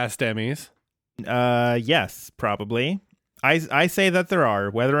podcast Emmys? Yes, probably. I say that there are.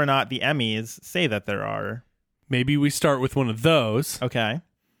 Whether or not the Emmys say that there are. Maybe we start with one of those. Okay.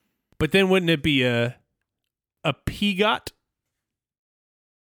 But then wouldn't it be a PGOT?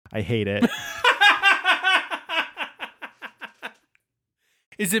 I hate it.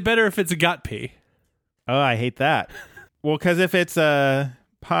 Is it better if it's a got P? Oh, I hate that. Well, because if it's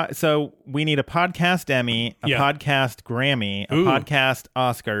so we need a podcast Emmy, a podcast Grammy, a podcast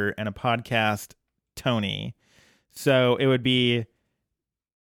Oscar, and a podcast Tony. So it would be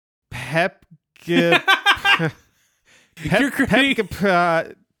Pop.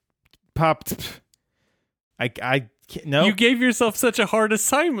 I no. You gave yourself such a hard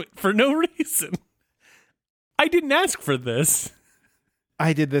assignment for no reason. I didn't ask for this.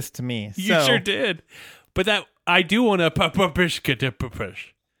 I did this to me. You sure did. But that I do want to push.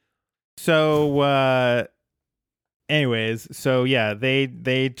 So anyways, so yeah,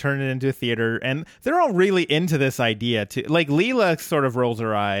 they turn it into a theater, and they're all really into this idea too. Like Leela sort of rolls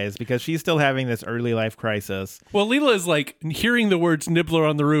her eyes because she's still having this early life crisis. Well, Leela is like, hearing the words Nibbler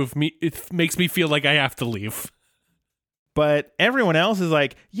on the Roof, it makes me feel like I have to leave. But everyone else is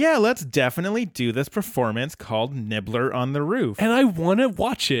like, yeah, let's definitely do this performance called Nibbler on the Roof. And I want to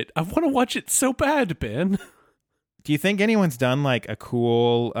watch it. I want to watch it so bad, Ben. Do you think anyone's done like a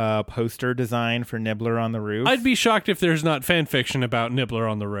cool poster design for Nibbler on the Roof? I'd be shocked if there's not fan fiction about Nibbler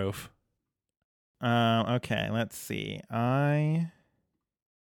on the Roof. Okay, let's see. I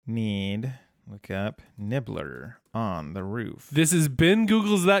need look up Nibbler on the Roof. This is Ben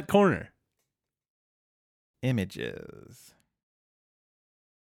Googles that corner. Images.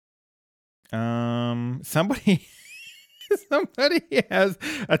 Somebody has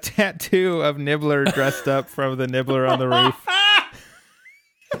a tattoo of Nibbler dressed up from the Nibbler on the Roof.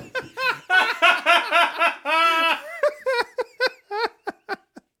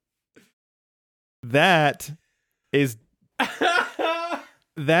 That is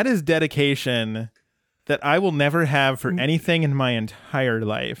dedication that I will never have for anything in my entire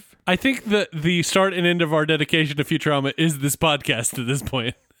life. I think that the start and end of our dedication to Futurama is this podcast at this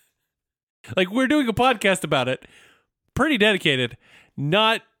point. Like, we're doing a podcast about it. Pretty dedicated.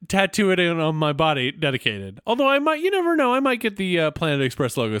 Not tattoo it on my body dedicated. Although I might, you never know, I might get the Planet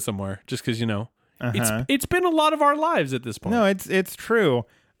Express logo somewhere. Just because, you know, it's been a lot of our lives at this point. No, it's true.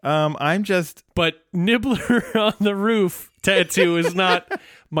 But Nibbler on the Roof tattoo is not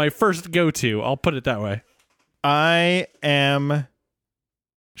my first go-to. I'll put it that way. I am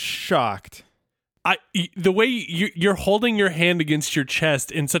shocked. The way you're holding your hand against your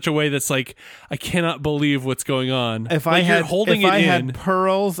chest in such a way that's like, I cannot believe what's going on. If I had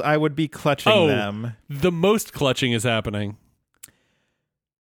pearls, I would be clutching them. The most clutching is happening.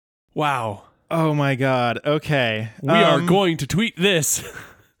 Wow. Oh my God. Okay. We are going to tweet this.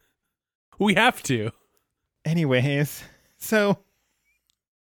 We have to. Anyways, so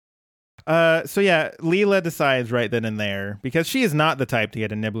yeah, Leela decides right then and there, because she is not the type to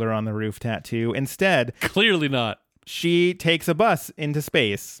get a Nibbler on the Roof tattoo. Instead, clearly not. She takes a bus into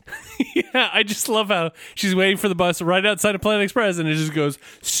space. Yeah, I just love how she's waiting for the bus right outside of Planet Express, and it just goes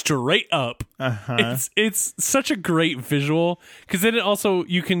straight up. It's such a great visual, because then it also,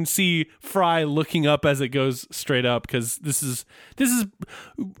 you can see Fry looking up as it goes straight up, because this is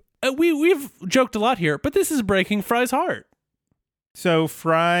we've joked a lot here, but this is breaking Fry's heart. So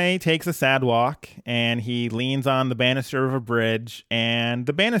Fry takes a sad walk, and he leans on the banister of a bridge, and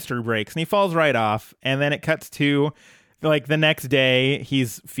the banister breaks, and he falls right off. And then it cuts to, like, the next day,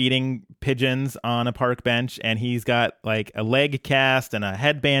 he's feeding pigeons on a park bench, and he's got, like, a leg cast and a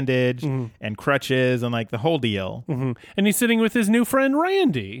head bandage and crutches and, like, the whole deal. And he's sitting with his new friend,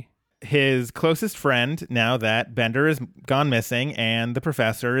 Randy. His closest friend, now that Bender is gone missing and the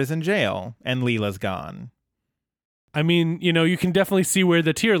professor is in jail and Leela's gone. I mean, you can definitely see where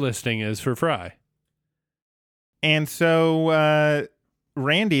the tier listing is for Fry. And so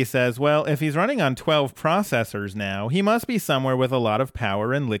Randy says, well, if he's running on 12 processors now, he must be somewhere with a lot of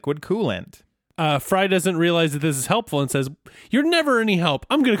power and liquid coolant. Fry doesn't realize that this is helpful and says, "You're never any help.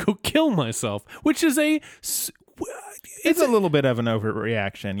 I'm going to go kill myself," which is It's a little bit of an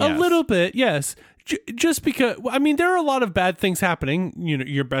overreaction, yes. A little bit, yes. Just because, I mean, there are a lot of bad things happening.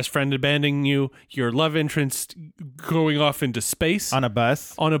 Your best friend abandoning you, your love interest going off into space. On a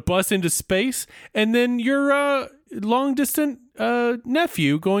bus into space, and then your long-distance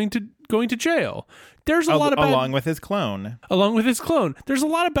nephew going to jail. There's a lot of bad... Along with his clone. There's a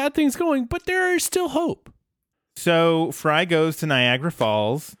lot of bad things going, but there is still hope. So Fry goes to Niagara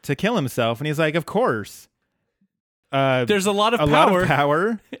Falls to kill himself, and he's like, of course. There's a lot of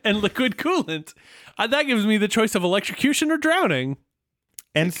power and liquid coolant. That gives me the choice of electrocution or drowning.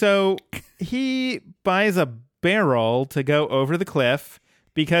 And so he buys a barrel to go over the cliff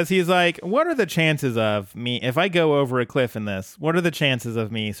because he's like, what are the chances of me, if I go over a cliff in this, what are the chances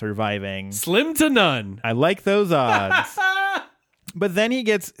of me surviving? Slim to none. I like those odds. But then he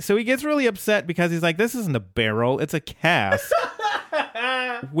gets really upset because he's like, this isn't a barrel, it's a cask.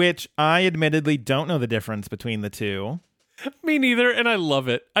 Which I admittedly don't know the difference between the two. Me neither, and I love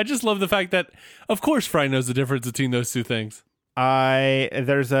it. I just love the fact that, of course, Fry knows the difference between those two things.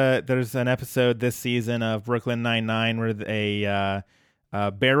 There's an episode this season of Brooklyn Nine-Nine where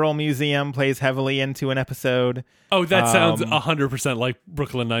a barrel museum plays heavily into an episode. Oh, that sounds 100% like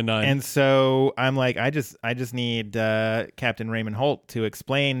Brooklyn Nine-Nine. And so I'm like, I just need Captain Raymond Holt to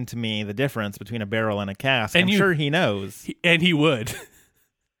explain to me the difference between a barrel and a cask. I'm sure he knows. And he would.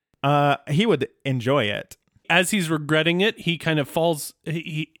 He would enjoy it. As he's regretting it, he kind of falls.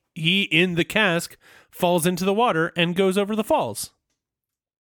 He in the cask falls into the water and goes over the falls.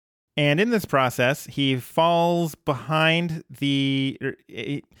 And in this process, he falls behind the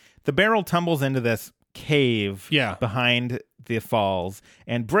barrel tumbles into this cave behind the falls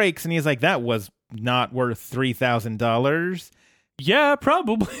and breaks. And he's like, that was not worth $3,000. Yeah,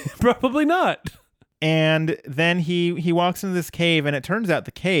 probably not. And then he walks into this cave, and it turns out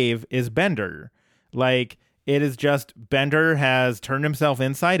the cave is Bender. Like, it is just Bender has turned himself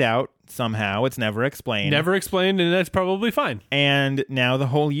inside out somehow. It's never explained. And that's probably fine. And now the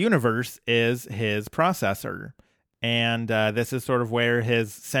whole universe is his processor. And this is sort of where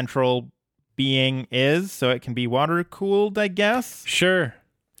his central being is, so it can be water cooled, I guess. Sure.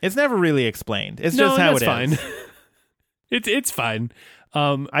 It's never really explained. It's just how it is. Fine. It's fine.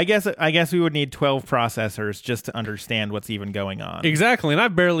 I guess we would need 12 processors just to understand what's even going on. Exactly, and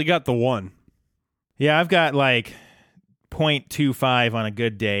I've barely got the one. Yeah, I've got like 0.25 on a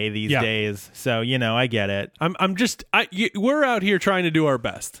good day these days. So, I get it. We're out here trying to do our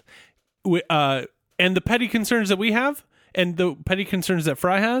best. And the petty concerns that we have and the petty concerns that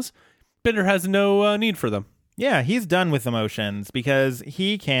Fry has, Bender has no need for them. Yeah, he's done with emotions because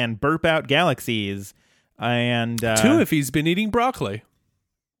he can burp out galaxies and... Two if he's been eating broccoli.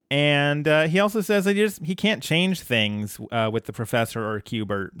 And he also says that he can't change things with the professor or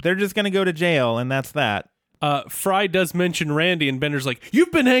Qbert. They're just going to go to jail, and that's that. Fry does mention Randy, and Bender's like,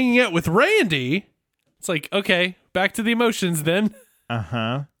 "You've been hanging out with Randy?" It's like, okay, back to the emotions then.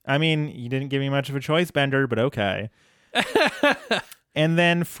 Uh-huh. I mean, you didn't give me much of a choice, Bender, but okay. And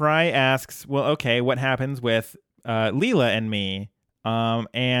then Fry asks, well, okay, what happens with Leela and me?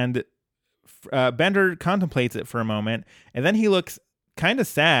 And Bender contemplates it for a moment, and then he looks kind of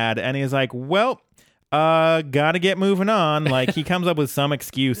sad, and he's like, well, gotta get moving on. Like, he comes up with some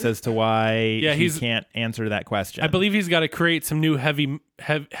excuse as to why he can't answer that question. I believe he's got to create some new heavy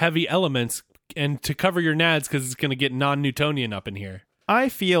elements and to cover your nads because it's going to get non-Newtonian up in here. I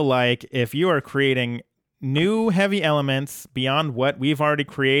feel like if you are creating new heavy elements beyond what we've already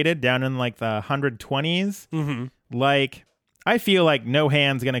created down in like the 120s, like, I feel like no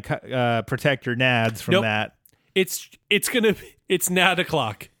hand's going to protect your nads from that. It's nad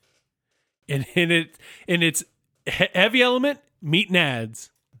o'clock. And it's heavy element, meet nads.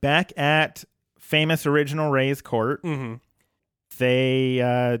 Back at famous original Ray's court, they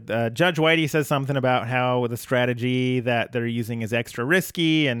Judge Whitey says something about how the strategy that they're using is extra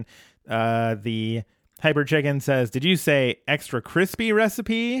risky, and the Hyper Chicken says, "Did you say extra crispy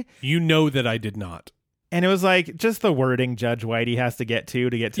recipe?" You know that I did not. And it was like just the wording Judge Whitey has to get to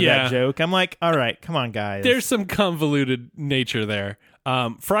Yeah. that joke. I'm like, all right, come on, guys. There's some convoluted nature there.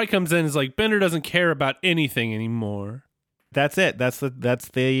 Fry comes in and is like, Bender doesn't care about anything anymore. That's it. That's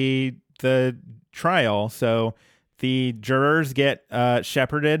the trial. So the jurors get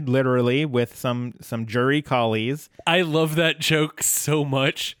shepherded literally with some jury collies I love that joke so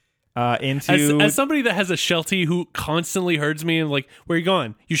much. into As somebody that has a Sheltie who constantly herds me and like, where are you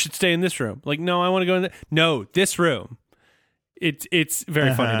going? You should stay in this room. Like, no, I want to go in there. No, this room. It's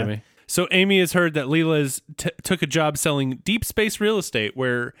very funny to me. So Amy has heard that Leela took a job selling deep space real estate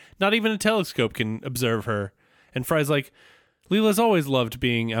where not even a telescope can observe her. And Fry's like, Leela's always loved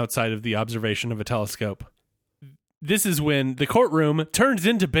being outside of the observation of a telescope. This is when the courtroom turns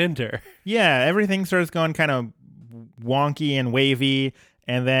into Bender. yeah, everything starts going kind of wonky and wavy,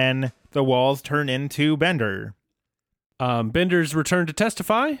 and then the walls turn into Bender. Bender's returned to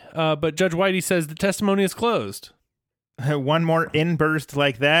testify, but Judge Whitey says the testimony is closed. One more inburst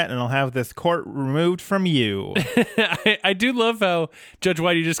like that, and I'll have this court removed from you. I do love how Judge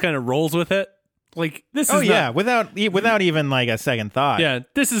Whitey just kind of rolls with it. Like, this is without even like a second thought. Yeah,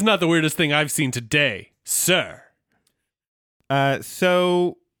 this is not the weirdest thing I've seen today, sir.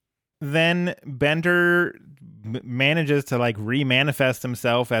 So then Bender manages to like remanifest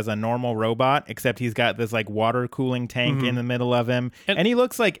himself as a normal robot, except he's got this like water cooling tank in the middle of him, and he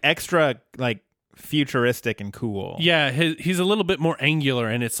looks like extra like futuristic and cool. Yeah, he's a little bit more angular,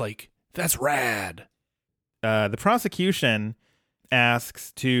 and it's like, that's rad. The prosecution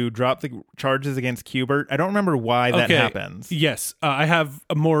asks to drop the charges against Cubert. I don't remember why that happens. Yes, I have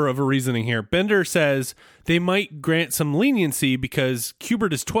more of a reasoning here. Bender says they might grant some leniency because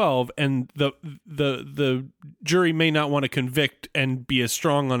Cubert is 12, and the jury may not want to convict and be as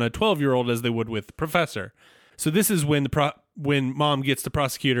strong on a 12-year-old as they would with Professor. So this is when when Mom gets the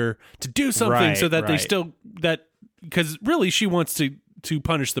prosecutor to do something so that they still because really she wants to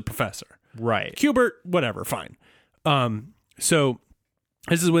punish the Professor. Right. Cubert, whatever, fine. So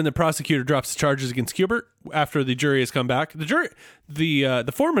this is when the prosecutor drops the charges against Cubert after the jury has come back.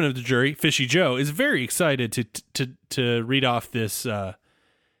 The foreman of the jury, Fishy Joe, is very excited to read off this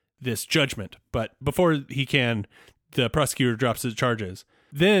judgment, but before he can, the prosecutor drops the charges.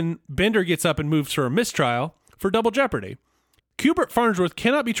 Then Bender gets up and moves for a mistrial for double jeopardy. Cubert Farnsworth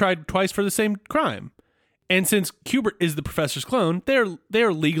cannot be tried twice for the same crime, and since Cubert is the professor's clone, they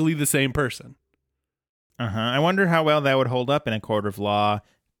are legally the same person. I wonder how well that would hold up in a court of law,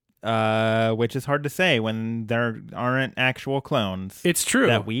 which is hard to say when there aren't actual clones. It's true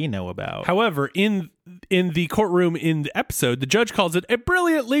that we know about. However, in the courtroom in the episode, the judge calls it a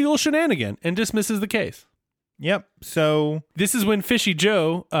brilliant legal shenanigan and dismisses the case. Yep. So this is when Fishy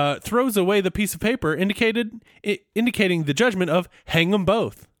Joe throws away the piece of paper indicating the judgment of hang them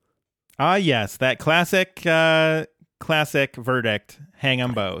both. Ah, yes, that classic verdict, hang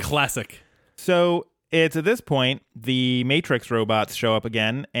them both. Classic. So it's at this point the Matrix robots show up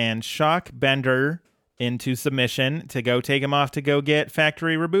again and shock Bender into submission to go take him off to go get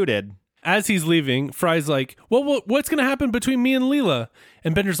factory rebooted. As he's leaving, Fry's like, well, what's going to happen between me and Leela?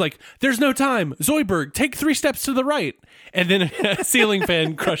 And Bender's like, there's no time. Zoidberg, take 3 steps to the right. And then a ceiling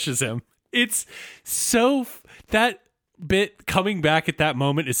fan crushes him. It's so... That bit coming back at that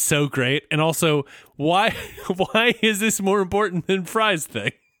moment is so great. And also, why is this more important than Fry's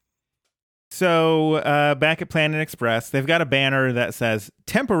thing? So back at Planet Express, they've got a banner that says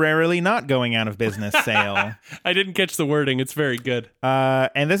temporarily not going out of business sale. I didn't catch the wording. It's very good.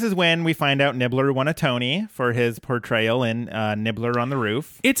 And this is when we find out Nibbler won a Tony for his portrayal in Nibbler on the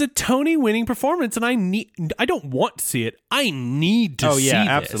Roof. It's a Tony winning performance, and I don't want to see it. I need to see this. Oh, yeah,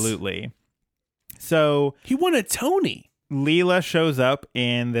 absolutely. So he won a Tony. Leela shows up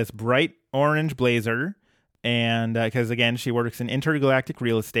in this bright orange blazer, and because, again, she works in intergalactic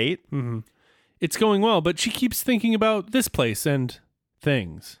real estate. Mm-hmm. It's going well, but she keeps thinking about this place and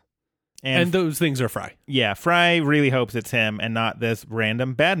things. And those things are Fry. Yeah, Fry really hopes it's him and not this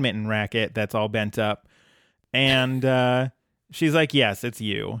random badminton racket that's all bent up. And she's like, yes, it's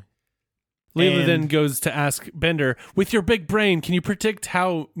you. Leela then goes to ask Bender, with your big brain, can you predict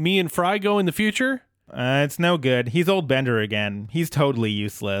how me and Fry go in the future? It's no good. He's old Bender again. He's totally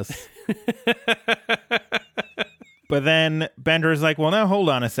useless. But then Bender's like, well, now hold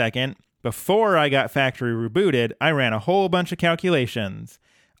on a second. Before I got factory rebooted, I ran a whole bunch of calculations.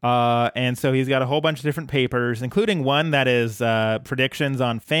 And so he's got a whole bunch of different papers, including one that is predictions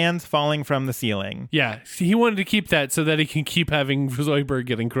on fans falling from the ceiling. Yeah, he wanted to keep that so that he can keep having Zoidberg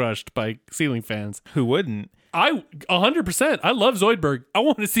getting crushed by ceiling fans. Who wouldn't? 100%. I love Zoidberg. I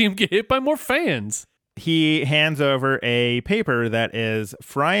want to see him get hit by more fans. he hands over a paper that is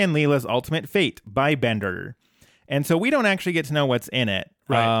Fry and Leela's Ultimate Fate by Bender. And so we don't actually get to know what's in it.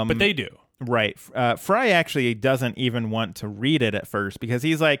 Right. But they do. Right. Fry actually doesn't even want to read it at first because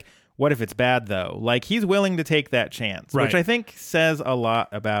he's like, what if it's bad, though? Like, he's willing to take that chance, Right. which I think says a lot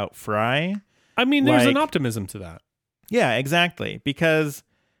about Fry. I mean, there's Like- an optimism to that. Yeah, exactly. Because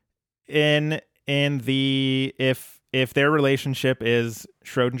in the if their relationship is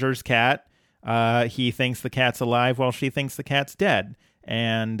Schrodinger's cat, he thinks the cat's alive while she thinks the cat's dead.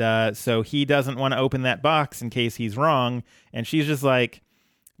 And so he doesn't want to open that box in case he's wrong. And she's just like,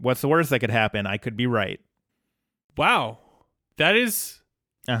 what's the worst that could happen? I could be right. Wow. That is...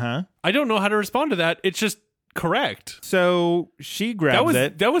 Uh-huh. I don't know how to respond to that. It's just correct. So she grabs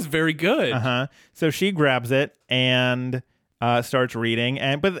it. That was very good. Uh-huh. So she grabs it and starts reading.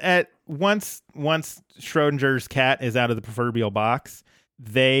 But once Schrodinger's cat is out of the proverbial box,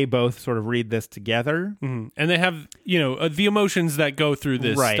 they both sort of read this together. Mhm. And they have, the emotions that go through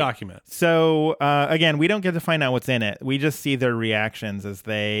this Right. document. So again, we don't get to find out what's in it. We just see their reactions as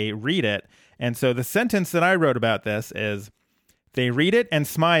they read it. And so the sentence that I wrote about this is, they read it and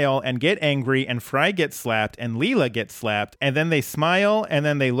smile and get angry, and Fry gets slapped and Leela gets slapped, and then they smile and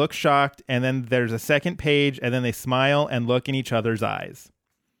then they look shocked, and then there's a second page, and then they smile and look in each other's eyes.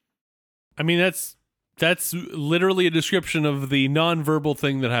 I mean, that's literally a description of the nonverbal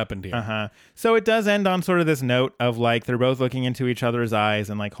thing that happened here. Uh-huh. So it does end on sort of this note of like they're both looking into each other's eyes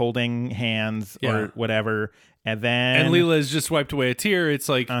and like holding hands Yeah. or whatever. And then And Leela has just wiped away a tear. It's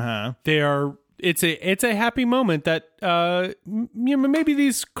like Uh-huh. they are. It's a happy moment that maybe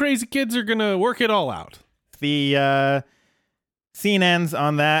these crazy kids are gonna work it all out. The scene ends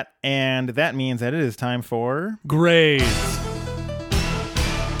on that, and that means that it is time for Grades.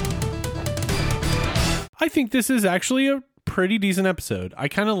 I think this is actually a pretty decent episode. I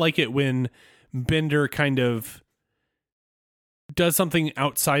kind of like it when Bender kind of does something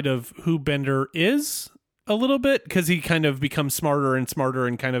outside of who Bender is a little bit, because he kind of becomes smarter and smarter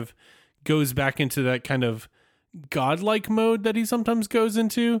and kind of goes back into that kind of godlike mode that he sometimes goes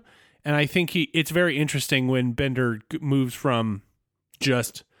into. And I think it's very interesting when Bender moves from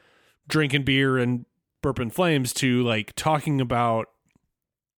just drinking beer and burping flames to like talking about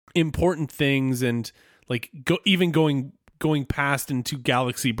important things and like going past into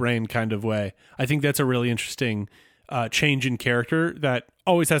galaxy brain kind of way. I think that's a really interesting change in character that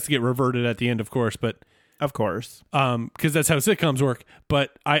always has to get reverted at the end, of course, but Of course. because that's how sitcoms work.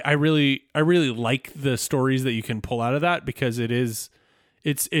 But I really like the stories that you can pull out of that, because it's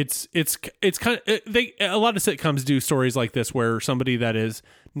kind of a lot of sitcoms do stories like this where somebody that is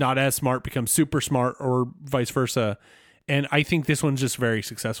not as smart becomes super smart or vice versa. And I think this one's just very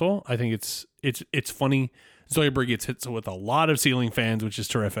successful. I think it's funny. Zoidberg gets hit with a lot of ceiling fans, which is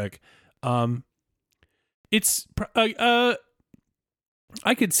terrific. I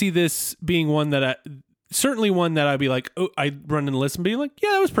could see this being one that certainly one that I'd be like, oh, I'd run and listen, be like, yeah,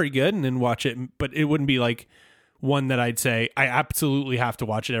 that was pretty good, and then watch it. But it wouldn't be like one that I'd say I absolutely have to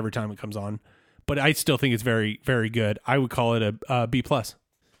watch it every time it comes on. But I still think it's very, very good. I would call it a B+.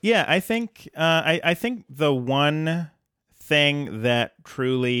 Yeah, I think I think the one thing that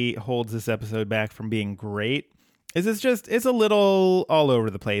truly holds this episode back from being great is it's a little all over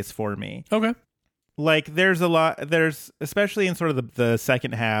the place for me. Okay. Like there's especially in sort of the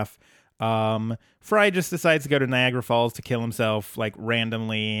second half, Fry just decides to go to Niagara Falls to kill himself like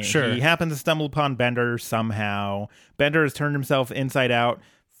randomly. Sure. He happens to stumble upon Bender somehow. Bender has turned himself inside out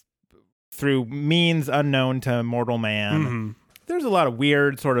through means unknown to mortal man. Mm-hmm. There's a lot of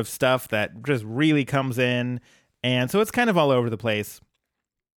weird sort of stuff that just really comes in, and so it's kind of all over the place.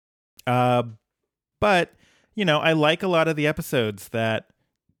 But I like a lot of the episodes that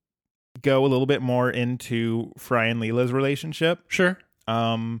go a little bit more into Fry and Leela's relationship. Sure.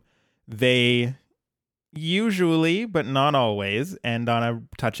 They usually, but not always, end on a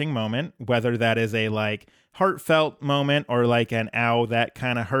touching moment, whether that is a like heartfelt moment or like an ow, that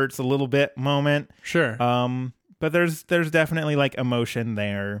kind of hurts a little bit moment. Sure. But there's definitely like emotion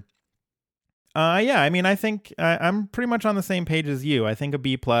there. Yeah, I mean, I think I'm pretty much on the same page as you. I think a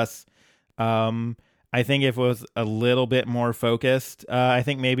B+. I think if it was a little bit more focused, I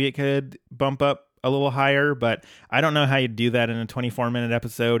think maybe it could bump up a little higher, but I don't know how you do that in a 24-minute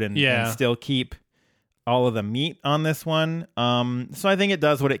episode and still keep all of the meat on this one. So I think it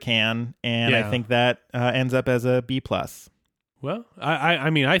does what it can, and I think that ends up as a B+. Well, I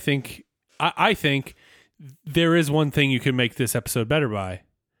mean, I think there is one thing you can make this episode better by.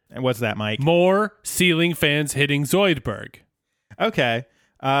 And what's that, Mike? More ceiling fans hitting Zoidberg. Okay.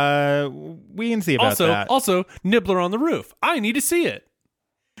 We can see about that. Also, Nibbler on the roof. I need to see it.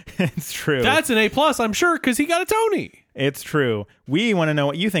 It's true. That's an A+, I'm sure, because he got a Tony. It's true. We want to know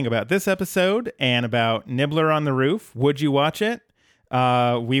what you think about this episode and about Nibbler on the Roof. Would you watch it?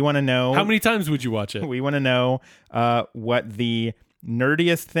 We want to know... How many times would you watch it? We want to know what the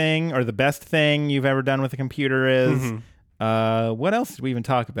nerdiest thing or the best thing you've ever done with a computer is. What else did we even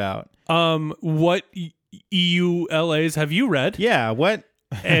talk about? What EULAs have you read? Yeah, what...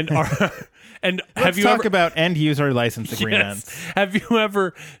 And Let's have you talk ever... about end user license agreements. Yes. Have you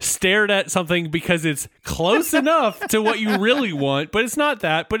ever stared at something because it's close enough to what you really want, but it's not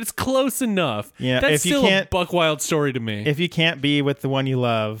that, but it's close enough? Yeah, That's if you still a can't- buck wild story to me. If you can't be with the one you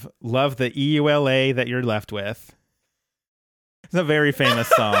love the EULA that you're left with. It's a very famous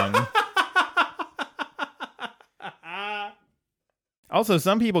song. Also,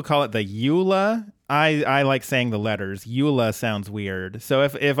 some people call it the EULA. I like saying the letters. EULA sounds weird. So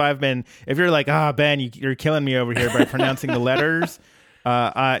if you're like, Ben, you're killing me over here by pronouncing the letters,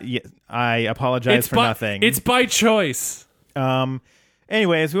 I apologize for nothing. It's by choice.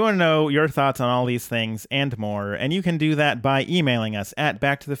 Anyways, we want to know your thoughts on all these things and more, and you can do that by emailing us at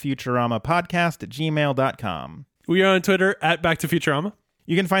backtothefuturamapodcast@gmail.com. We are on Twitter at Back to Futurama.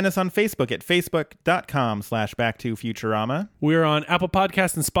 You can find us on Facebook at facebook.com/backttofuturama. We're on Apple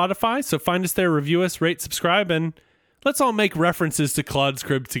Podcasts and Spotify, so find us there, review us, rate, subscribe, and let's all make references to Claude's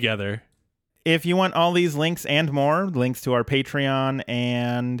Crib together. If you want all these links and more, links to our Patreon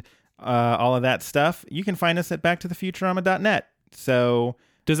and all of that stuff, you can find us at backtothefuturama.net. So...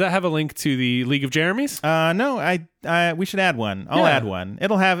 Does that have a link to the League of Jeremys? No, we should add one. I'll add one.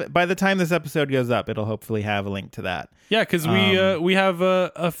 It'll have, by the time this episode goes up, it'll hopefully have a link to that. Yeah, because we have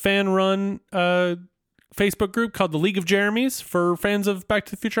a fan-run Facebook group called the League of Jeremys for fans of Back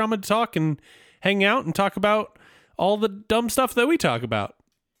to the Futurama to talk and hang out and talk about all the dumb stuff that we talk about.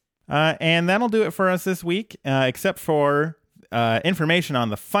 And that'll do it for us this week, except for information on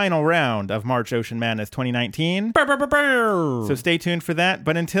the final round of March Ocean Madness 2019. So stay tuned for that.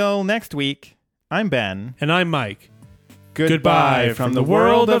 But until next week, I'm Ben. And I'm Mike. Goodbye from the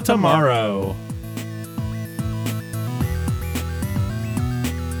world of tomorrow.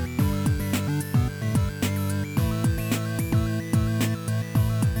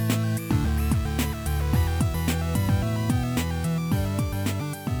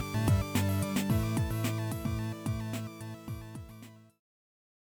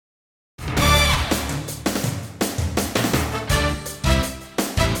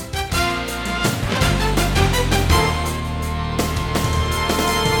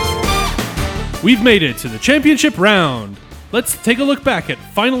 We've made it to the championship round. Let's take a look back at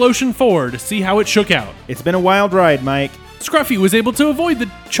Final Ocean 4 to see how it shook out. It's been a wild ride, Mike. Scruffy was able to avoid the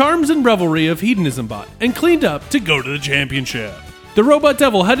charms and revelry of Hedonism Bot and cleaned up to go to the championship. The Robot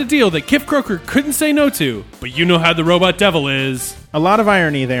Devil had a deal that Kif Croker couldn't say no to, but you know how the Robot Devil is. A lot of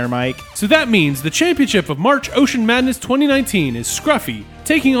irony there, Mike. So that means the championship of March Ocean Madness 2019 is Scruffy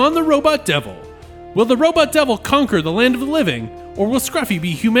taking on the Robot Devil. Will the Robot Devil conquer the land of the living, or will Scruffy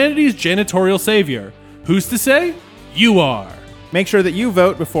be humanity's janitorial savior? Who's to say? You are. Make sure that you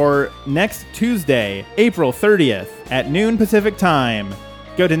vote before next Tuesday, April 30th at noon Pacific Time.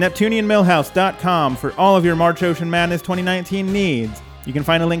 Go to NeptunianMillhouse.com for all of your March Ocean Madness 2019 needs. You can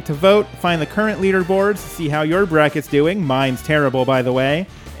find a link to vote, find the current leaderboards, see how your bracket's doing. Mine's terrible, by the way.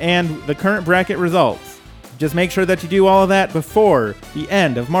 And the current bracket results. Just make sure that you do all of that before the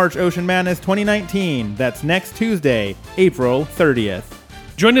end of March Ocean Madness 2019. That's next Tuesday, April 30th.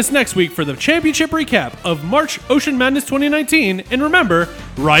 Join us next week for the championship recap of March Ocean Madness 2019, and remember,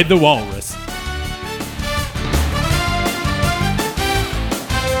 ride the walrus.